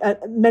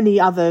 many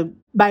other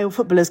male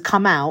footballers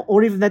come out,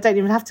 or even they don't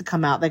even have to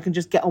come out. They can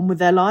just get on with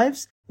their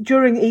lives.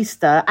 During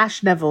Easter,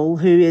 Ash Neville,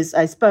 who is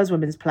a Spurs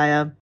women's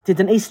player, did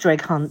an Easter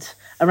egg hunt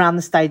around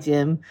the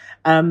stadium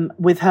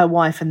with her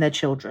wife and their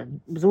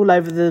children. It was all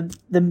over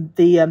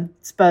the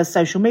Spurs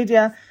social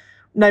media.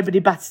 Nobody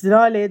batted an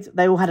eyelid.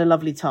 They all had a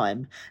lovely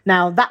time.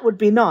 Now, that would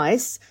be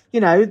nice.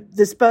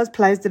 The Spurs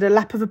players did a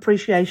lap of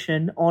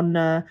appreciation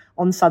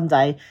on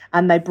Sunday,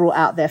 and they brought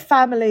out their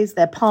families,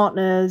 their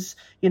partners.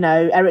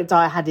 Eric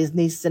Dyer had his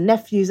nieces and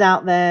nephews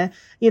out there.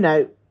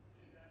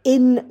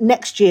 In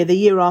next year, the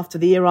year after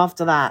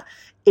that,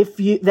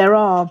 there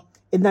are,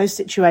 in those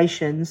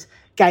situations,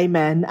 gay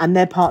men and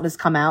their partners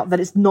come out, that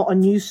it's not a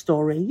news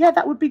story. Yeah,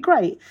 that would be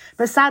great.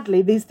 But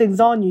sadly, these things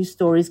are news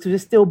stories because we're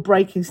still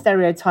breaking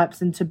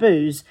stereotypes and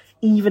taboos,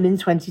 even in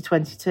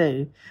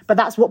 2022. But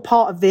that's what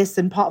part of this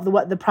and part of the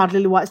work the Proud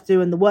Lily Whites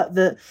do, and the work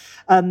that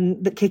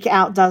Kick It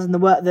Out does, and the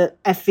work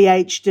that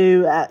FVH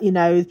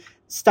do.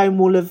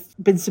 Stonewall have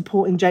been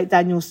supporting Jake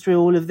Daniels through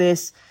all of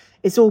this.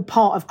 It's all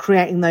part of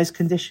creating those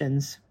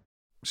conditions.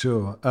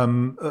 Sure.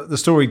 The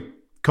story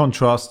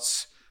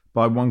contrasts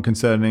by one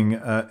concerning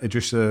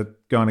Idrissa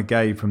Gana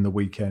Gueye from the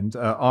weekend.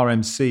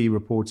 RMC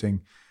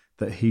reporting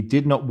that he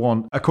did not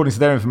want, according to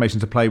their information,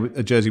 to play with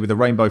a jersey with a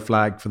rainbow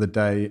flag for the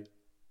day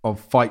of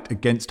fight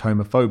against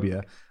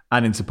homophobia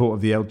and in support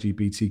of the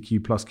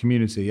LGBTQ plus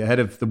community. Ahead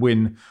of the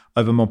win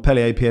over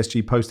Montpellier,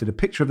 PSG posted a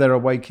picture of their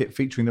away kit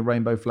featuring the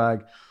rainbow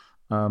flag.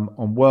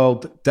 On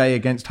World Day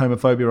Against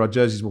Homophobia, our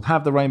jerseys will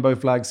have the rainbow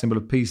flag, symbol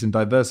of peace and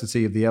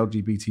diversity of the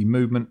LGBT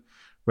movement,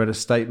 read a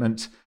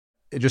statement.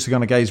 Idrissa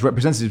Gana Gueye's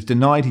representatives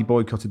denied he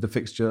boycotted the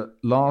fixture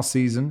last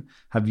season,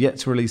 have yet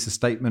to release a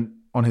statement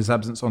on his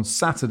absence on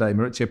Saturday.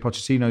 Mauricio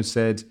Pochettino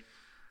said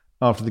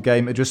after the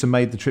game, Idrissa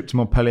made the trip to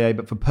Montpellier,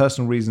 but for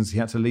personal reasons he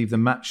had to leave the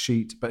match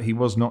sheet, but he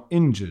was not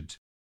injured.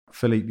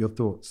 Philippe, your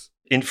thoughts?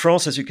 In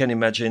France, as you can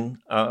imagine,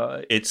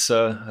 it's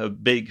a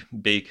big,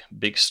 big,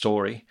 big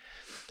story.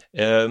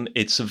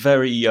 It's a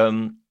very,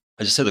 as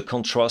I said, the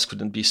contrast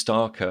couldn't be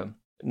starker.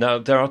 Now,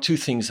 there are two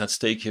things at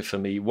stake here for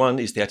me. One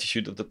is the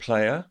attitude of the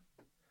player,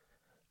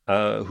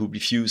 who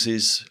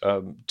refuses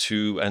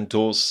to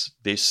endorse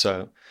this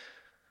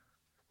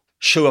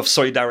show of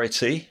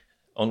solidarity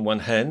on one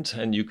hand,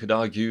 and you could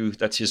argue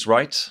that he's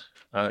right.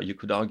 You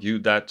could argue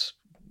that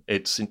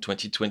it's in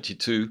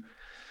 2022.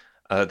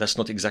 That's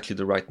not exactly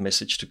the right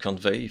message to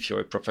convey if you're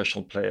a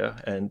professional player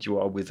and you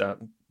are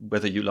without,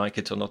 whether you like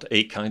it or not,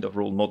 a kind of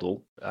role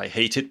model. I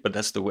hate it, but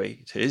that's the way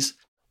it is.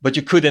 But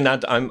you could, and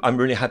I'm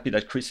really happy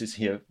that Chris is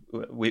here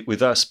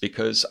with us,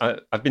 because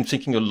I've been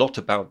thinking a lot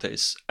about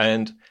this,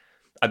 and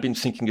I've been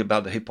thinking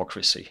about the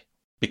hypocrisy,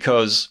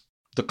 because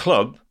the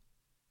club,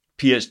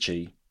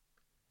 PSG,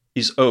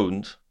 is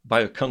owned by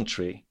a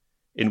country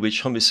in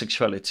which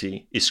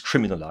homosexuality is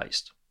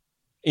criminalized.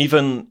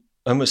 Even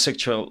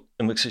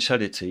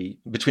homosexuality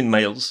between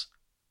males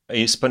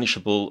is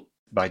punishable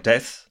by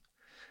death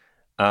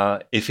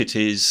if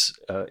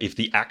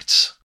the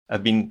acts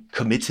have been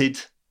committed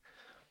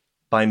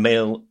by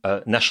male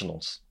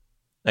nationals.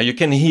 Now you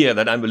can hear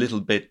that I'm a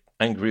little bit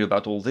angry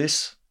about all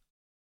this,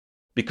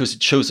 because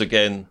it shows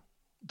again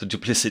the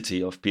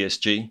duplicity of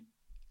PSG,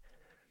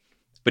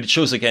 but it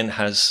shows again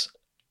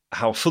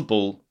how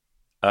football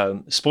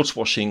sports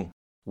washing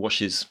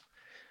washes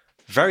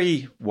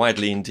very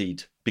widely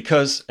indeed.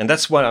 Because, and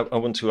that's what I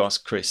want to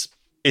ask Chris,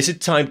 is it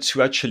time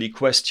to actually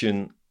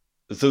question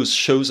those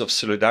shows of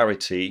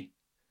solidarity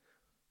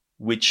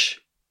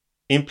which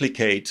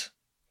implicate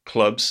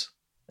clubs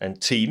and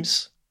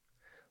teams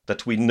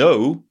that we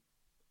know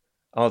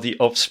are the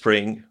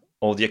offspring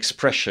or the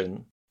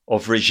expression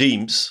of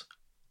regimes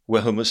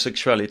where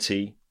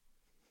homosexuality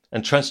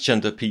and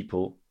transgender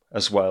people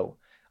as well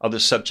are the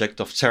subject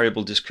of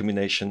terrible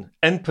discrimination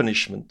and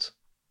punishment?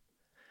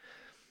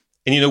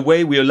 And in a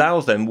way, we allow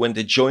them, when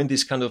they join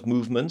these kind of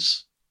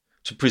movements,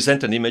 to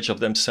present an image of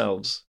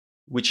themselves,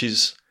 which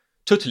is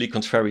totally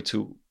contrary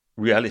to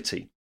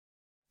reality.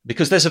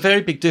 Because there's a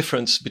very big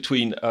difference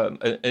between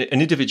an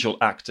individual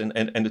act and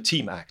a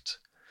team act.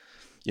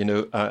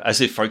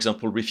 As if, for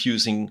example,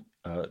 refusing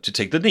to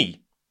take the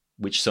knee,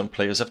 which some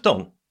players have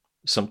done,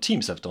 some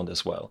teams have done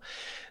as well.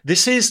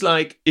 This is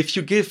like if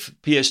you give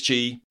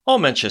PSG or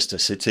Manchester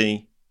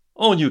City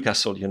or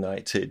Newcastle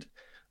United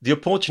the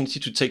opportunity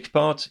to take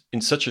part in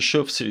such a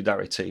show of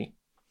solidarity,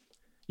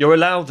 you're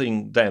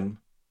allowing them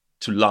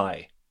to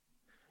lie.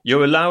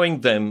 You're allowing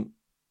them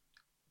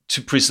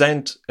to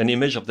present an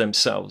image of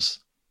themselves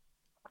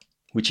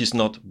which is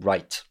not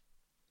right,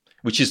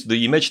 which is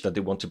the image that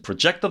they want to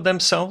project of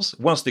themselves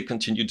once they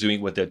continue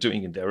doing what they're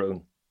doing in their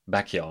own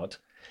backyard.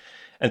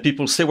 And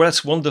people say, well,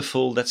 that's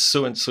wonderful, that's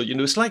so and so.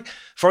 It's like,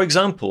 for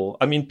example,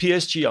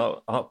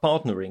 PSG are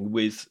partnering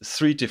with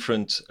 3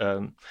 different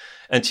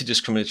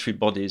anti-discriminatory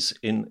bodies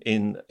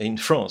in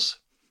France,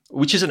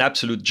 which is an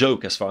absolute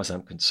joke as far as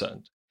I'm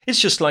concerned. It's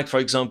just like, for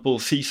example,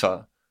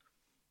 FIFA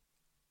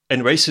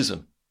and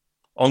racism.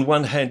 On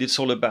one hand, it's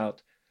all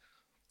about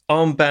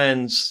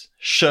armbands,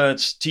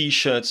 shirts,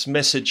 T-shirts,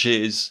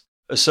 messages,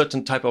 a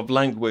certain type of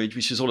language,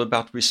 which is all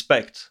about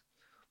respect.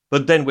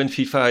 But then when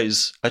FIFA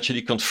is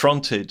actually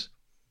confronted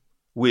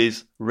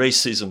with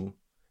racism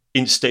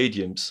in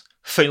stadiums,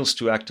 fails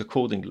to act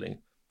accordingly,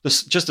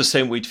 just the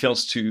same way it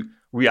fails to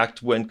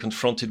react when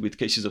confronted with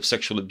cases of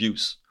sexual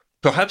abuse.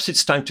 Perhaps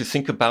it's time to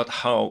think about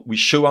how we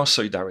show our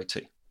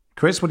solidarity.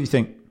 Chris, what do you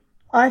think?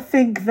 I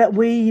think that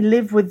we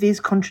live with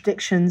these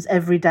contradictions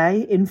every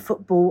day in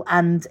football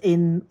and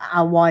in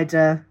our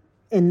wider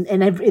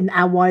in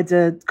our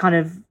wider kind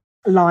of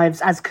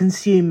lives as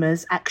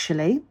consumers.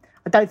 Actually,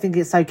 I don't think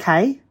it's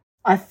okay.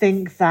 I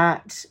think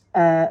that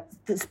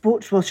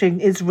sports washing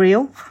is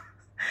real,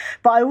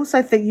 but I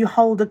also think you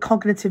hold a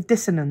cognitive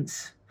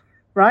dissonance,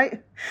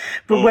 right?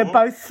 But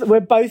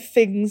where both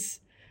things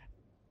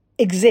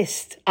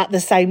exist at the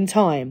same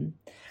time.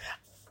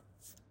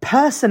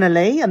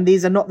 Personally, and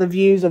these are not the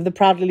views of the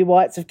Proud Lily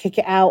Whites of Kick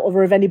It Out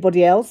or of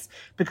anybody else,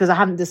 because I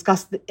haven't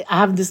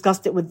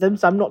discussed it with them,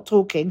 so I'm not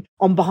talking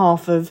on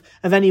behalf of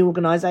any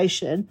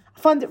organisation.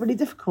 I find it really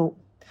difficult.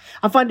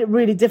 I find it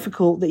really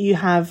difficult that you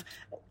have,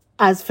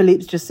 as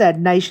Philippe's just said,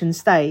 nation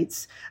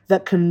states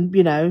that can,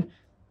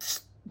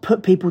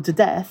 put people to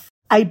death,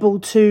 able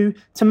to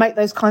make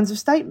those kinds of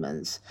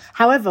statements.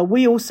 However,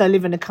 we also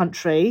live in a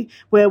country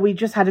where we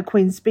just had a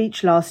Queen's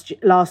speech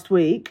last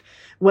week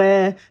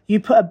where you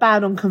put a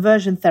ban on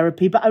conversion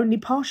therapy, but only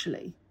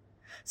partially.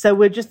 So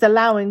we're just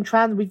allowing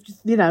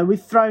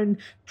we've thrown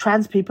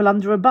trans people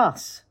under a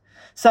bus.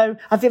 So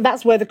I think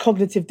that's where the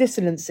cognitive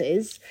dissonance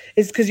is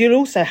because you'll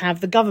also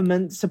have the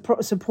government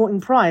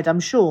supporting Pride, I'm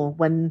sure,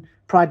 when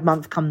Pride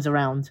Month comes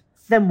around.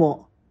 Then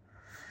what?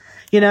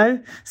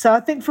 So I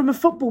think from a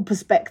football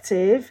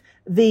perspective,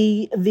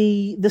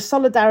 the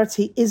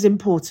solidarity is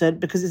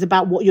important because it's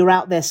about what you're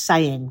out there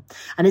saying,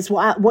 and it's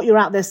what you're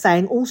out there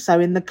saying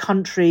also in the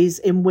countries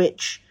in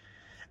which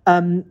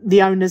from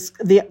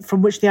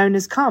which the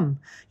owners come.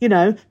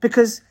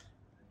 Because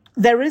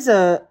there is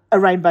a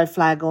rainbow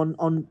flag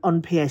on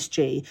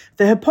PSG.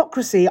 The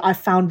hypocrisy I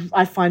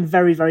find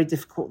very, very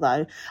difficult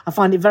though. I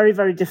find it very,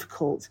 very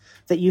difficult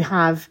that you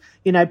have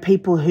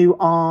people who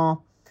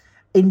are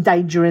in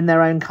danger in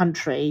their own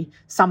country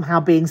somehow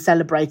being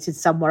celebrated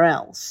somewhere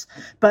else.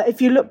 But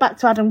if you look back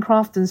to Adam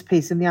Crafton's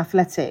piece in The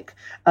Athletic,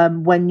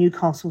 when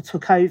Newcastle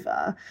took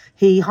over,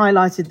 he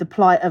highlighted the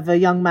plight of a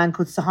young man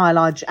called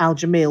Sahil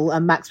Al-Jamil,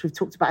 and Max, we've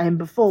talked about him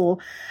before.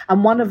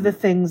 And one of the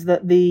things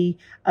that the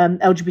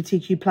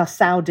LGBTQ plus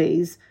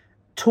Saudis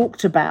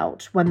talked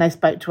about when they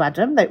spoke to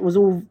Adam, that was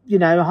all,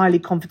 highly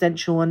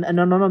confidential and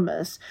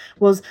anonymous,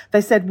 was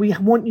they said, we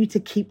want you to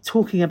keep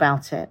talking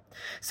about it.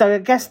 So I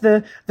guess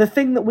the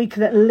thing that we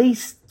can at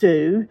least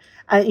do,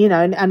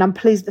 and I'm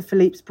pleased that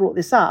Philippe's brought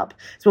this up,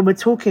 is when we're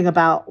talking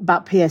about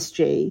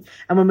PSG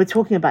and when we're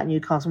talking about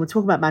Newcastle, and we're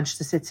talking about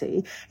Manchester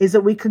City, is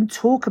that we can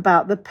talk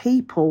about the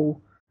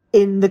people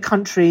in the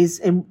countries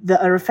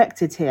that are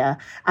affected here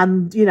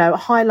and,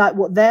 highlight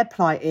what their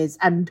plight is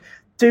and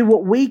do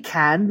what we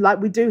can, like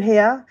we do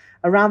here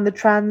around the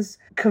trans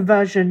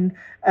conversion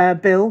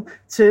bill,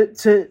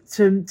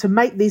 to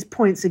make these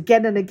points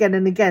again and again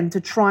and again,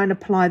 to try and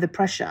apply the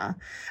pressure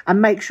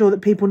and make sure that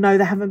people know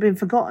they haven't been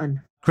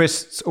forgotten.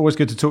 Chris, it's always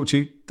good to talk to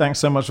you. Thanks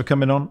so much for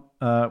coming on.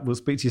 We'll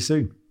speak to you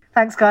soon.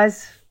 Thanks,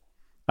 guys.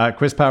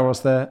 Chris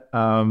Powros there,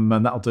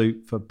 and that'll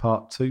do for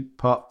part 2.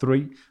 Part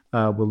 3,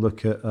 we'll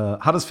look at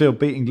Huddersfield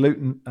beating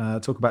Luton,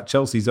 talk about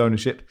Chelsea's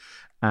ownership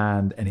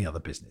and any other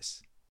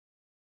business.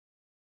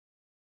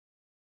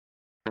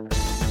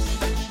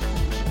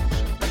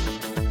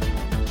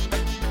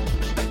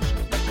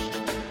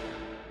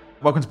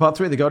 Welcome to part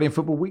 3 of the Guardian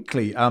Football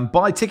Weekly.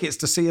 Buy tickets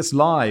to see us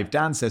live.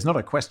 Dan says, not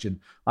a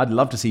question. I'd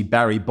love to see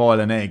Barry boil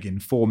an egg in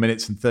 4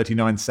 minutes and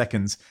 39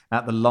 seconds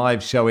at the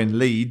live show in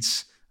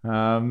Leeds.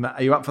 Are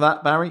you up for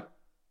that, Barry?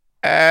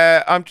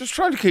 I'm just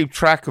trying to keep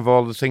track of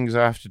all the things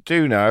I have to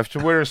do now. I have to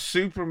wear a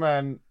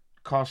Superman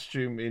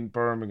costume in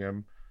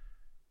Birmingham.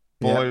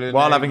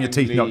 While having your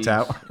teeth knocked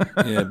out.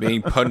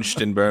 Being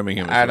punched in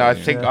Birmingham. And I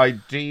think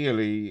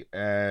ideally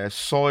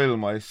soil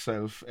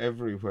myself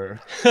everywhere.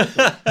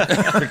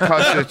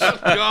 Because it's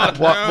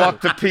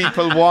what the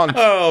people want.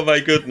 Oh, my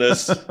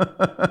goodness.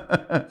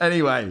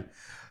 Anyway,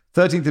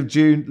 13th of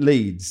June,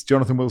 Leeds,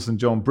 Jonathan Wilson,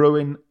 John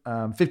Brewin.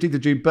 15th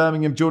of June,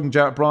 Birmingham, Jordan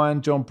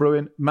Jarrett-Bryan, John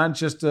Brewin.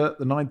 Manchester,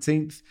 the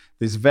 19th,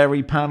 this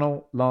very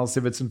panel, Lars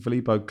Sivertsen,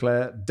 Philippe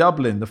Auclair.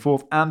 Dublin, the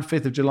 4th and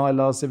 5th of July,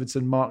 Lars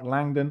Sivertsen, Mark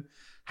Langdon.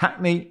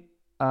 Hackney,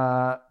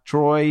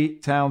 Troy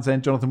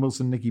Townsend, Jonathan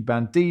Wilson, Nicky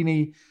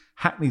Bandini.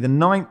 Hackney the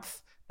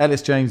 9th,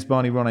 Ellis James,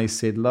 Barney Ronay,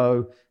 Sid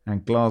Lowe.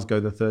 And Glasgow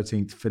the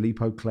 13th,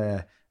 Philippe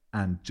Auclair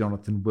and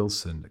Jonathan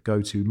Wilson.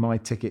 Go to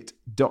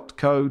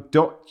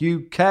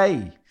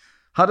myticket.co.uk.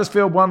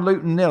 Huddersfield 1,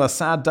 Luton 0. A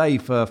sad day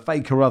for Faye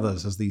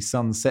Carruthers as the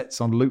sun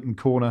sets on Luton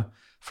Corner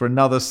for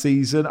another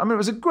season. I mean, it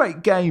was a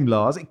great game,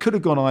 Lars. It could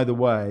have gone either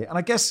way. And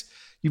I guess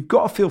you've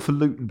got to feel for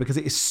Luton because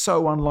it is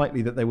so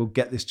unlikely that they will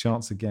get this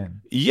chance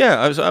again.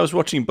 Yeah, I was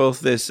watching both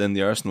this and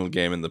the Arsenal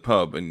game in the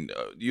pub, and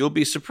you'll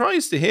be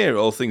surprised to hear,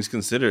 all things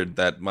considered,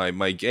 that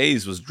my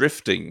gaze was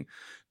drifting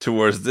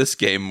towards this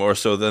game more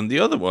so than the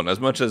other one. As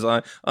much as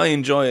I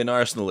enjoy an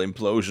Arsenal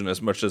implosion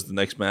as much as the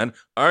next man,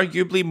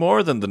 arguably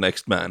more than the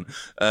next man.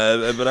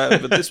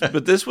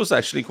 But this was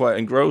actually quite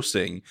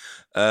engrossing.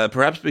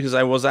 Perhaps because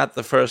I was at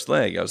the first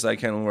leg. I was at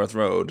Kenilworth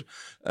Road,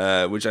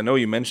 which I know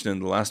you mentioned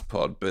in the last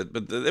pod, but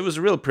it was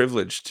a real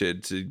privilege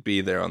to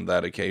be there on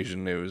that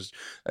occasion. It was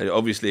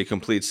obviously a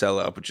complete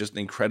sellout, but just an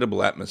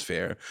incredible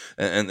atmosphere.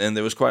 And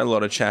there was quite a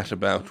lot of chat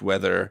about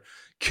whether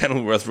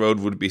Kenilworth Road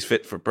would be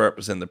fit for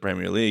purpose in the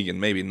Premier League,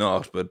 and maybe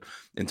not, but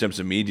in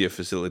terms of media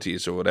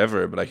facilities or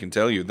whatever. But I can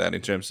tell you that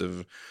in terms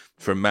of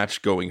for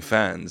match-going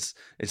fans,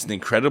 it's an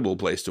incredible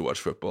place to watch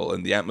football,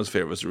 and the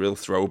atmosphere was a real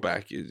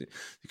throwback, a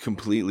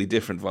completely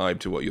different vibe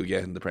to what you'll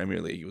get in the Premier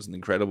League. It was an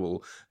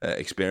incredible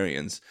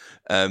experience.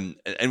 And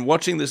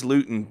watching this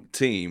Luton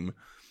team,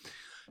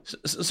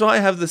 so I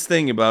have this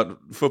thing about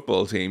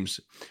football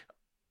teams.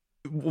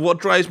 What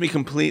drives me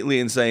completely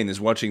insane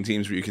is watching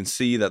teams where you can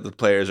see that the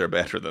players are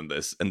better than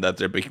this, and that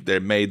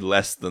they're made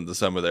less than the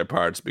sum of their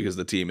parts because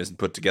the team isn't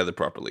put together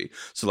properly.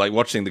 So, like,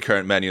 watching the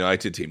current Man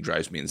United team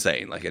drives me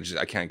insane. Like,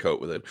 I can't cope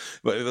with it.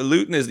 But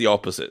Luton is the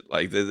opposite.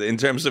 Like, in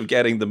terms of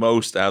getting the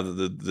most out of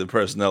the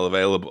personnel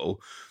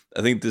available,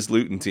 I think this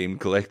Luton team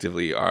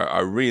collectively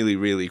are really,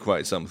 really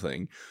quite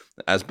something.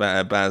 As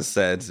Baz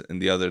said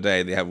the other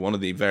day, they have one of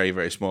the very,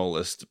 very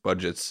smallest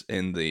budgets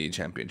in the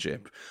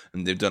Championship,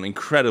 and they've done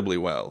incredibly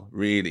well,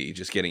 really,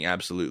 just getting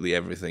absolutely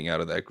everything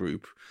out of that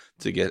group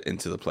to get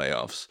into the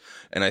playoffs.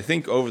 And I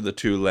think over the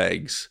two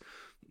legs,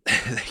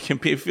 they can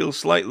feel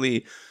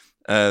slightly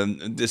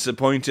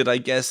disappointed, I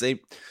guess.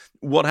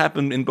 What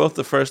happened in both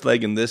the first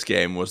leg and this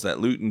game was that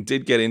Luton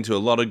did get into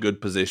a lot of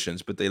good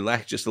positions, but they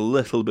lacked just a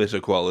little bit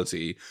of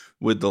quality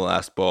with the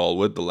last ball,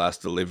 with the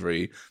last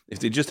delivery. If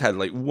they just had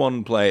like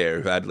one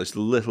player who had just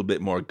a little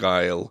bit more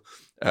guile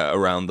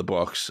around the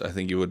box, I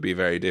think it would be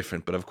very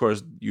different. But of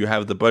course, you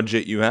have the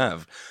budget you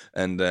have,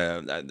 and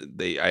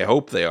I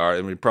hope they are.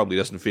 I mean, it probably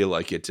doesn't feel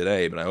like it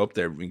today, but I hope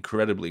they're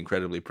incredibly,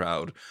 incredibly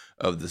proud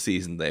of the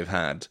season they've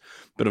had.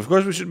 But of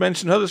course, we should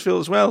mention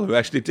Huddersfield as well, who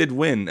actually did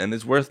win, and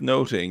it's worth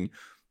noting.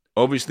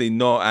 Obviously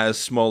not as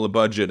small a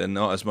budget and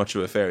not as much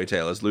of a fairy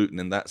tale as Luton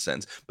in that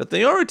sense. But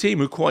they are a team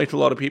who quite a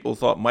lot of people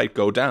thought might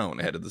go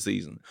down ahead of the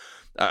season.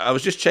 I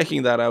was just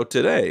checking that out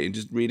today,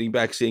 just reading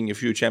back, seeing a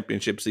few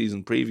championship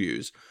season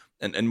previews.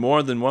 And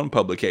more than one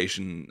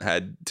publication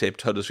had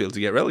tipped Huddersfield to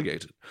get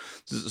relegated.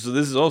 So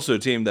this is also a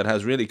team that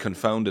has really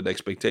confounded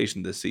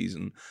expectation this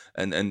season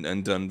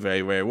and done very,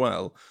 very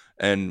well.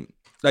 And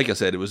like I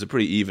said, it was a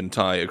pretty even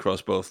tie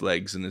across both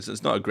legs, and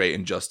it's not a great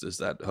injustice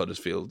that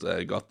Huddersfield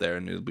got there,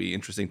 and it'll be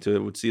interesting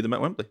to see them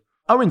at Wembley.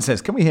 Owen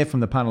says, can we hear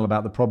from the panel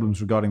about the problems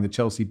regarding the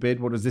Chelsea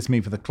bid? What does this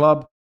mean for the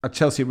club? Are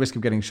Chelsea at risk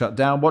of getting shut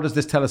down? What does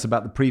this tell us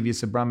about the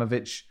previous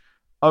Abramovich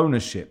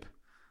ownership?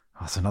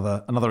 That's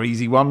another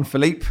easy one,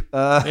 Philippe.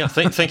 Yeah,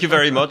 thank you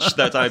very much.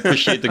 That I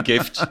appreciate the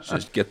gift.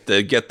 Just get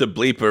the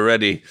bleeper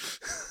ready.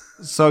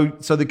 So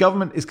the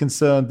government is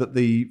concerned that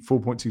the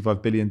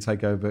 4.25 billion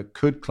takeover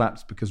could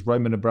collapse because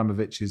Roman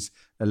Abramovich's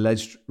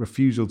alleged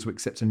refusal to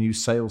accept a new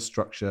sales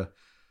structure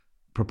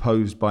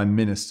proposed by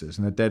ministers,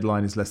 and the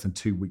deadline is less than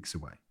 2 weeks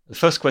away. The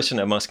first question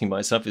I'm asking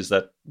myself is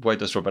that why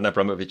does Roman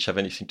Abramovich have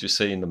anything to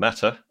say in the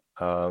matter?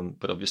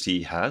 But obviously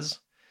he has,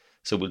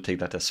 so we'll take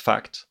that as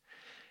fact.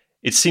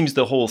 It seems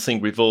the whole thing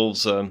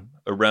revolves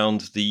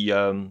around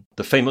the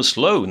famous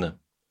loan,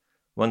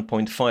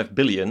 1.5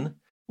 billion,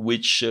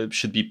 which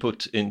should be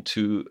put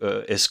into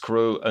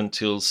escrow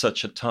until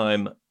such a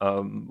time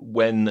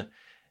when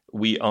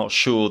we are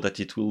sure that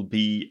it will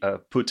be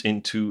put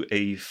into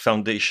a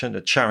foundation,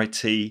 a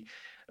charity,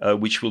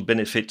 which will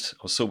benefit,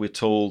 or so we're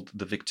told,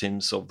 the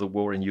victims of the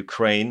war in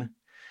Ukraine.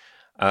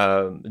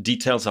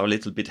 Details are a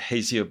little bit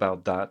hazy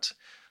about that.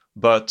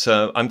 But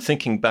I'm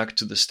thinking back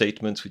to the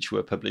statements which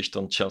were published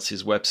on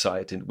Chelsea's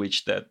website, in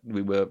which that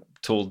we were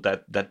told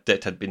that that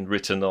debt had been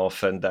written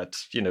off and that,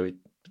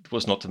 it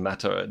was not a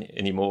matter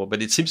anymore.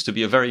 But it seems to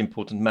be a very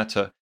important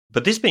matter.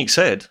 But this being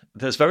said,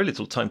 there's very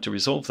little time to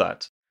resolve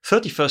that.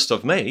 31st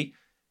of May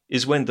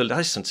is when the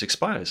license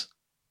expires,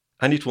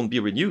 and it won't be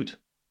renewed.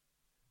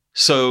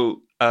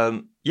 So,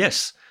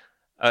 yes,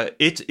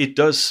 it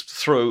does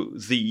throw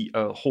the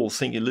whole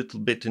thing a little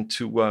bit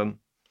into,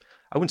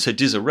 I wouldn't say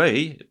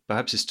disarray,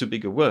 perhaps it's too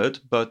big a word,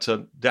 but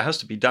there has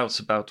to be doubts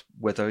about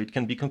whether it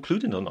can be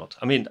concluded or not.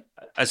 I mean,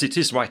 as it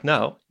is right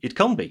now, it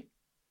can't be.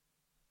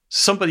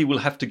 Somebody will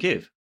have to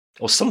give,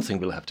 or something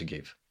will have to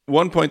give.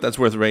 One point that's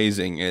worth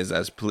raising is,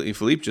 as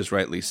Philippe just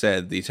rightly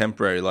said, the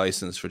temporary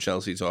license for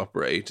Chelsea to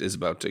operate is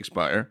about to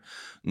expire.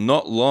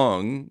 Not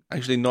long,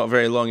 actually not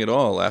very long at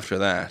all after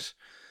that,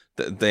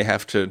 they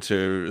have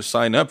to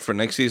sign up for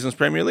next season's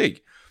Premier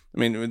League. I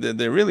mean,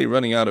 they're really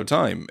running out of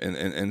time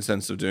in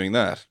sense of doing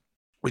that,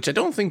 which I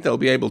don't think they'll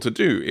be able to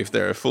do if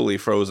they're a fully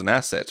frozen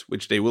asset,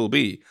 which they will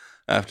be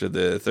after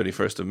the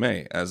 31st of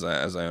May, as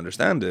I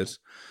understand it.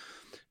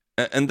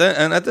 And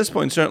at this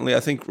point, certainly, I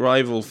think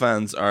rival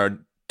fans are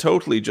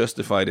totally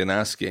justified in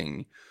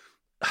asking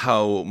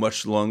how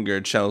much longer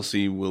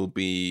Chelsea will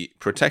be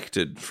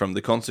protected from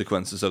the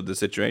consequences of the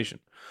situation.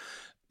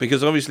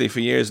 Because obviously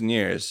for years and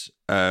years,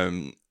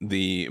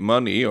 the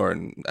money,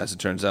 or as it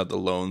turns out, the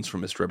loans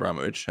from Mr.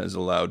 Abramovich has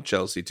allowed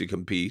Chelsea to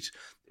compete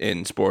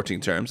in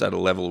sporting terms at a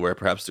level where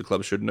perhaps the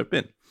club shouldn't have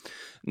been.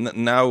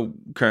 Now,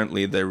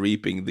 currently, they're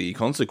reaping the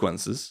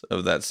consequences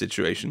of that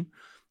situation,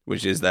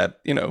 which is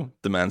that,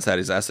 the man's had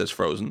his assets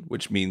frozen,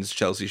 which means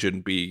Chelsea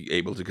shouldn't be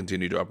able to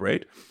continue to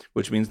operate,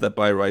 which means that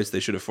by rights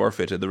they should have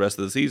forfeited the rest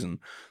of the season.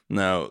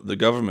 Now, the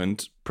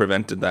government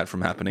prevented that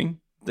from happening.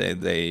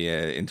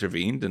 They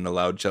intervened and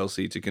allowed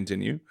Chelsea to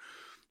continue.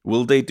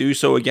 Will they do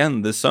so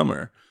again this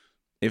summer?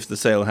 If the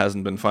sale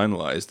hasn't been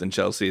finalised and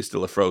Chelsea is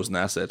still a frozen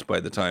asset by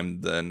the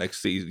time the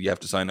next season you have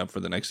to sign up for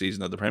the next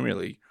season of the Premier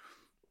League?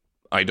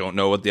 I don't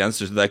know what the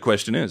answer to that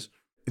question is.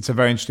 It's a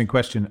very interesting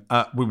question.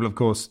 We will, of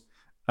course,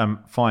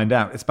 find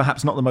out. It's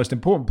perhaps not the most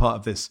important part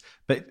of this,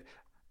 but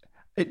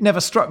it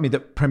never struck me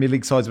that Premier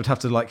League sides would have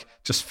to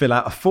just fill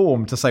out a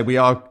form to say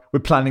we're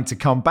planning to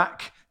come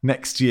back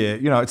next year.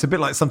 It's a bit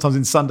like sometimes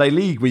in Sunday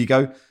League where you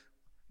go,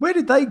 where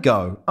did they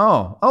go?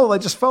 Oh, they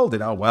just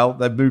folded. Oh, well,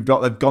 they've moved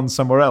on. They've gone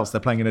somewhere else. They're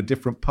playing in a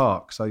different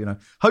park. So,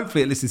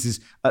 hopefully at least this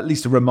is at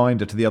least a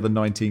reminder to the other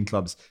 19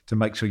 clubs to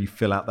make sure you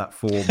fill out that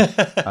form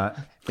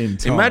in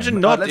time. Imagine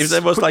if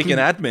there was an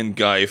admin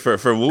guy for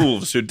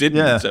Wolves who didn't.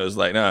 Yeah. So it was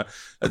like, no,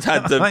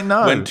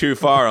 went too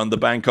far on the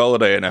bank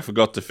holiday and I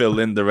forgot to fill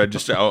in the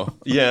register. Oh.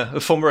 Yeah, a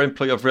former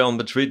employee of Real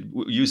Madrid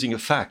using a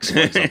fax, for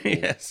example.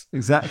 Yes.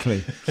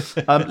 Exactly.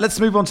 Let's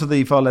move on to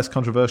the far less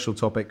controversial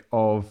topic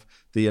of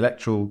the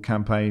electoral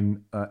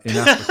campaign in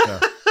Africa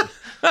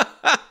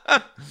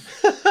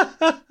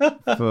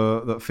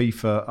that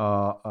FIFA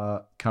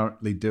are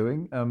currently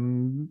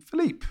doing.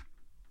 Philippe.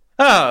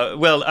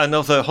 Well,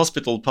 another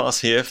hospital pass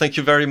here. Thank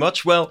you very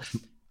much. Well,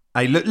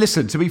 hey, look,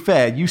 listen, to be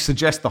fair, you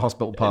suggest the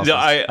hospital passes,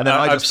 and then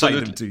I just say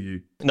them to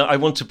you. No, I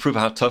want to prove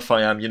how tough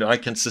I am. I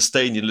can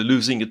sustain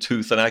losing a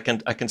tooth, and I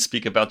can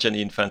speak about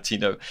Gianni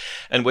Infantino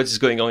and what is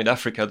going on in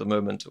Africa at the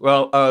moment.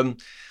 Well,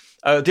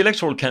 the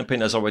electoral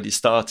campaign has already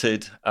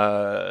started.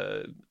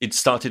 It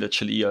started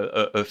actually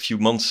a few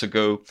months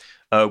ago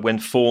when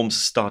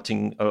forms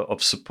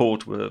of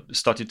support were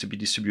started to be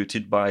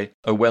distributed by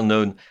a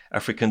well-known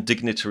African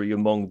dignitary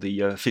among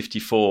the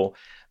 54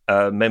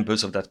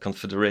 members of that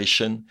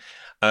confederation.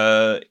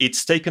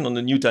 It's taken on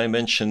a new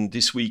dimension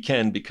this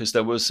weekend because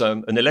there was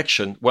an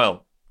election.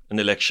 Well, an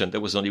election. There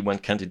was only one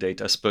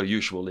candidate, as per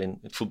usual in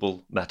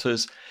football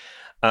matters.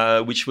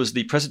 Which was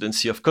the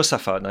presidency of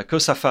COSAFA. Now,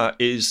 COSAFA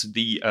is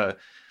the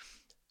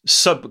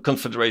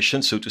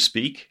sub-confederation, so to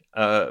speak,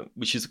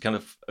 which is a kind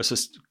of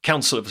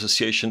council of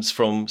associations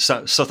from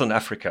Southern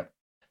Africa.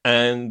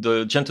 And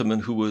the gentleman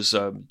who was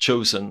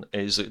chosen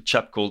is a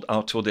chap called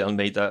Arthur de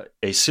Almeida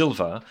e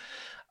Silva,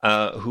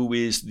 who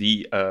is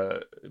the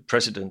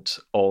president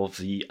of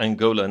the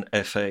Angolan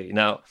FA.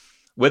 Now,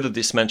 whether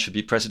this man should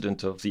be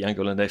president of the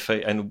Angolan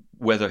FA and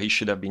whether he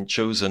should have been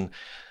chosen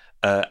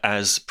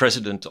as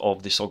president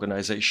of this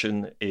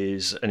organization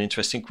is an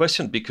interesting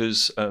question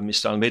because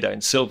Mr. Almeida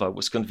and Silva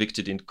was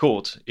convicted in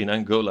court in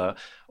Angola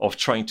of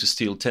trying to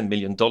steal $10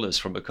 million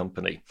from a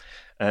company.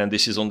 And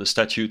this is on the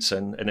statutes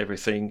and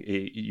everything.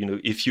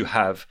 If you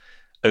have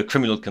a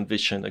criminal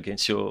conviction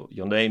against your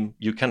name,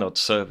 you cannot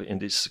serve in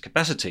this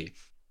capacity.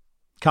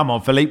 Come on,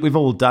 Philippe, we've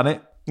all done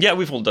it. Yeah,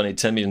 we've all done it.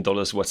 $10 million,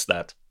 what's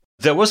that?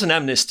 There was an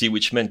amnesty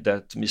which meant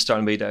that Mr.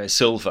 Almeida and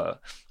Silva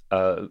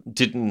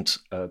didn't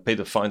pay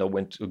the fine or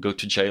go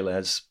to jail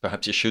as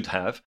perhaps you should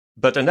have.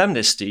 But an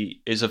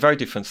amnesty is a very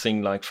different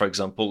thing, like, for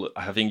example,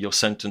 having your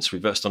sentence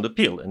reversed on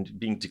appeal and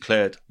being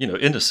declared,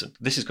 innocent.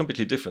 This is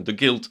completely different. The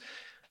guilt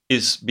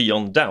is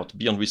beyond doubt,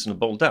 beyond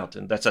reasonable doubt.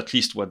 And that's at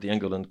least what the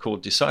Angolan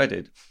court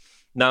decided.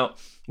 Now,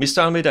 Mr.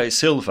 Almeida e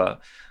Silva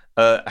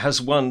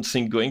has one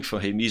thing going for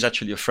him. He's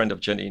actually a friend of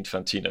Gianni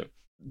Infantino.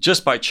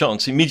 Just by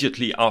chance,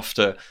 immediately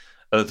after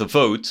the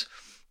vote,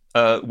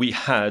 we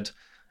had...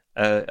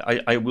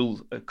 I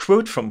will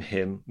quote from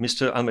him.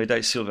 Mr. Almeida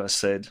e Silva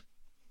said,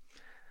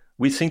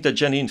 "We think that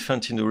Gianni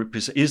Infantino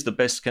is the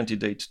best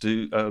candidate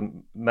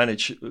to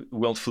manage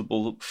world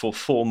football for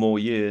 4 more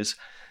years.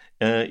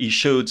 He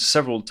showed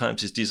several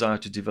times his desire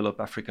to develop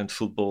African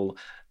football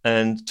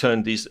and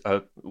turn these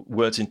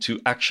words into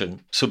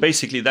action. So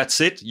basically,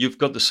 that's it. You've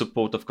got the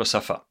support of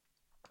COSAFA.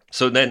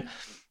 So then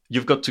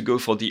you've got to go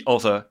for the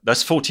other.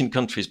 That's 14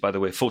 countries, by the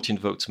way, 14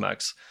 votes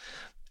max.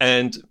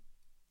 And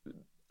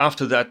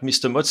after that,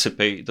 Mr.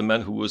 Motsepe, the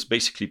man who was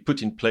basically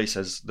put in place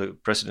as the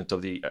president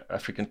of the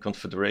African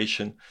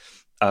Confederation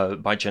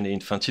by Gianni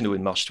Infantino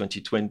in March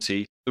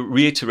 2020,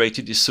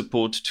 reiterated his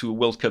support to a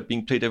World Cup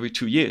being played every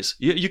 2 years.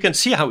 You can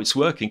see how it's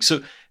working.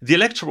 So the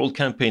electoral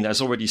campaign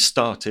has already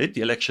started.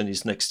 The election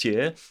is next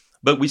year.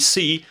 But we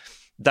see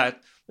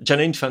that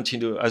Gianni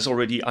Infantino has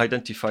already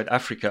identified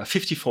Africa,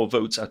 54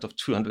 votes out of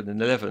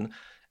 211,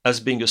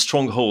 as being a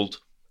stronghold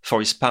for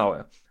his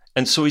power.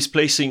 And so he's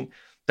placing,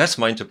 that's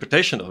my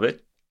interpretation of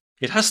it.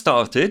 It has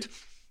started,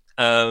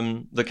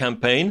 the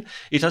campaign.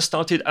 It has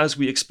started as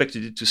we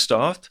expected it to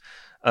start.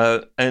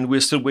 And we're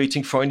still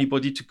waiting for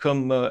anybody to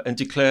come and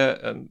declare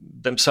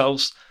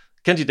themselves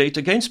candidate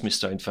against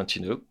Mr.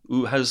 Infantino,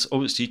 who has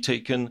obviously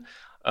taken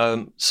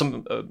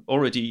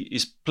already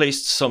is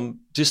placed some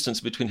distance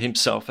between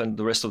himself and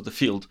the rest of the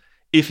field,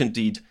 if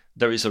indeed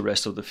there is a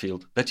rest of the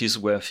field. That is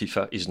where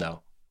FIFA is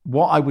now.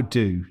 What I would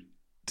do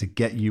to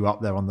get you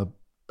up there on the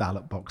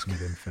ballot box with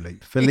him,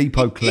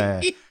 Philippe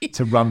Auclair,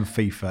 to run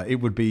FIFA, it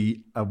would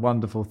be a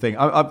wonderful thing.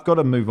 I've got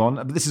to move on,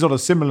 but this is on a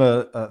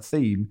similar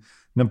theme.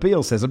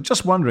 Nabil says, I'm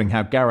just wondering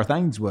how Gareth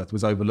Ainsworth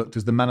was overlooked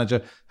as the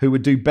manager who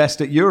would do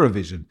best at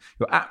Eurovision.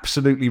 You're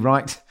absolutely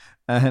right.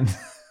 And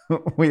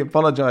we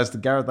apologise to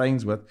Gareth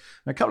Ainsworth.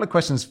 A couple of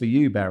questions for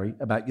you, Barry,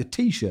 about your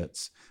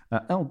T-shirts.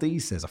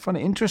 LD says, I find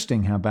it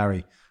interesting how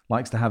Barry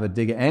likes to have a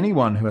dig at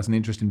anyone who has an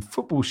interest in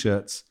football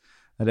shirts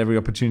at every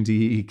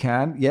opportunity he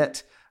can.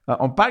 Yet,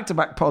 on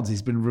back-to-back pods,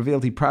 he's been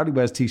revealed he proudly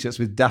wears T-shirts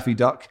with Daffy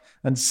Duck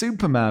and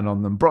Superman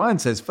on them. Brian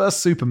says, first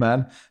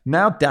Superman,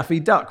 now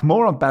Daffy Duck.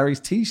 More on Barry's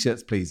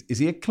T-shirts, please. Is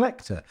he a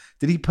collector?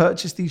 Did he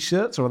purchase these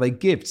shirts, or are they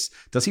gifts?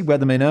 Does he wear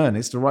them in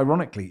earnest, or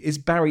ironically? Is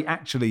Barry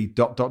actually ...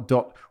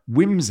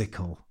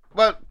 whimsical?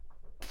 Well,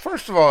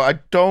 first of all, I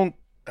don't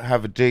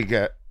have a dig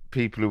at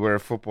people who wear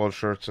football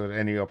shirts at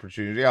any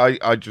opportunity.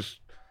 I just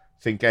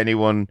think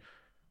anyone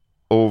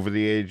over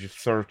the age of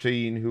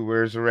 13 who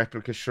wears a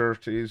replica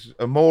shirt is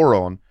a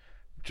moron,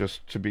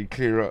 just to be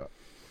clear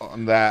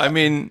on that. I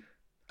mean,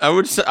 I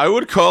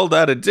would call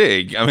that a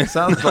dig. I mean, it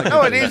sounds like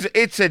no, it is.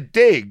 It's a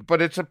dig,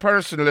 but it's a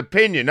personal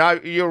opinion.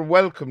 You're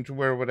welcome to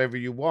wear whatever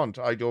you want.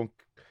 I don't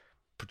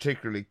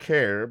particularly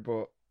care,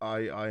 but I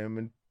am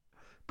in.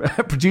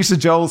 Producer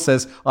Joel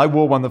says, I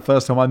wore one the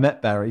first time I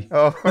met Barry.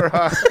 Oh,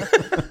 right.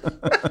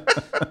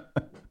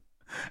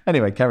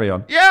 Anyway, carry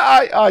on.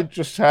 Yeah, I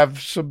just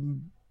have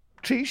some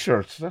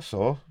T-shirts, that's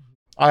all.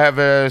 I have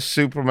a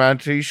Superman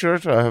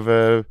T-shirt. I have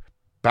a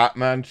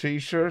Batman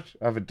T-shirt.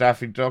 I have a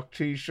Daffy Duck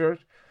T-shirt.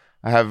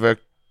 I have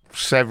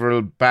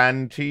several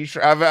band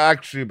T-shirts. I have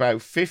actually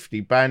about 50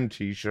 band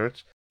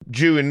T-shirts,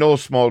 due in no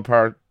small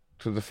part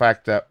to the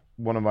fact that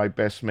one of my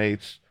best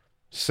mates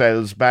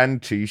sells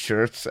band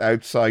T-shirts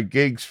outside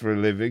gigs for a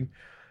living,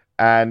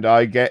 and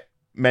I get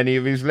many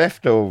of his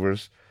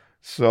leftovers.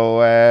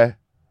 So,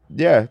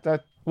 yeah,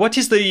 that. What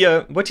is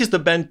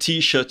the band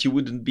T-shirt you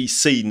wouldn't be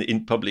seen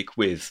in public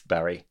with,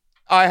 Barry?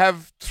 I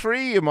have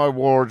 3 in my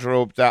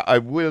wardrobe that I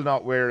will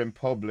not wear in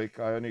public.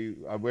 I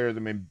wear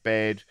them in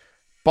bed.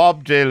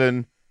 Bob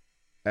Dylan,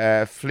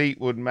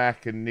 Fleetwood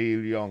Mac, and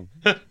Neil Young.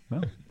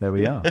 Well, there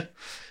we are.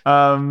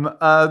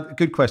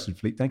 Good question,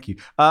 Fleet. Thank you.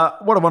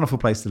 What a wonderful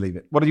place to leave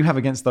it. What do you have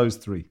against those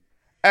 3?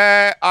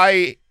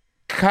 I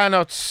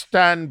cannot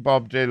stand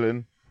Bob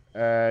Dylan.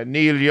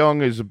 Neil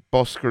Young is a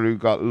busker who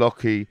got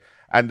lucky.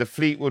 And the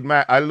Fleetwood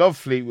Mac, I love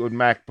Fleetwood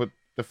Mac, but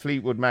the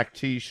Fleetwood Mac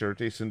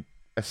T-shirt isn't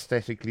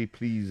aesthetically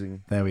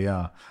pleasing. There we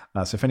are.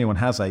 So if anyone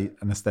has an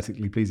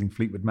aesthetically pleasing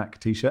Fleetwood Mac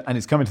T-shirt, and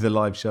it's coming to the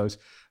live shows,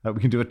 we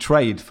can do a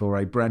trade for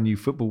a brand new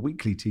Football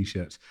Weekly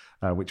T-shirt,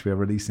 which we are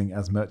releasing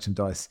as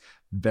merchandise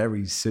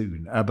very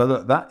soon. But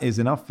look, that is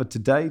enough for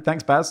today.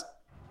 Thanks, Baz.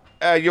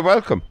 You're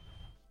welcome.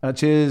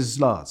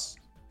 Cheers, Lars.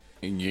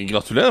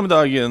 Gratulerer med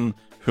dagen.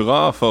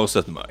 Hurra for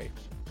 17. maj.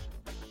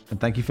 And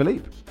thank you,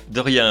 Philippe.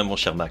 De rien, mon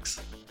cher Max.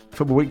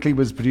 Football Weekly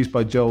was produced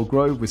by Joel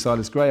Grove with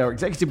Silas Gray. Our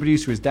executive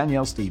producer is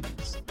Danielle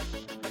Stevens.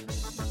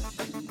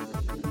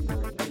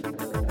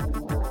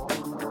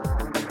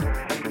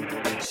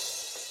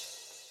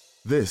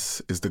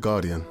 This is The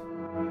Guardian.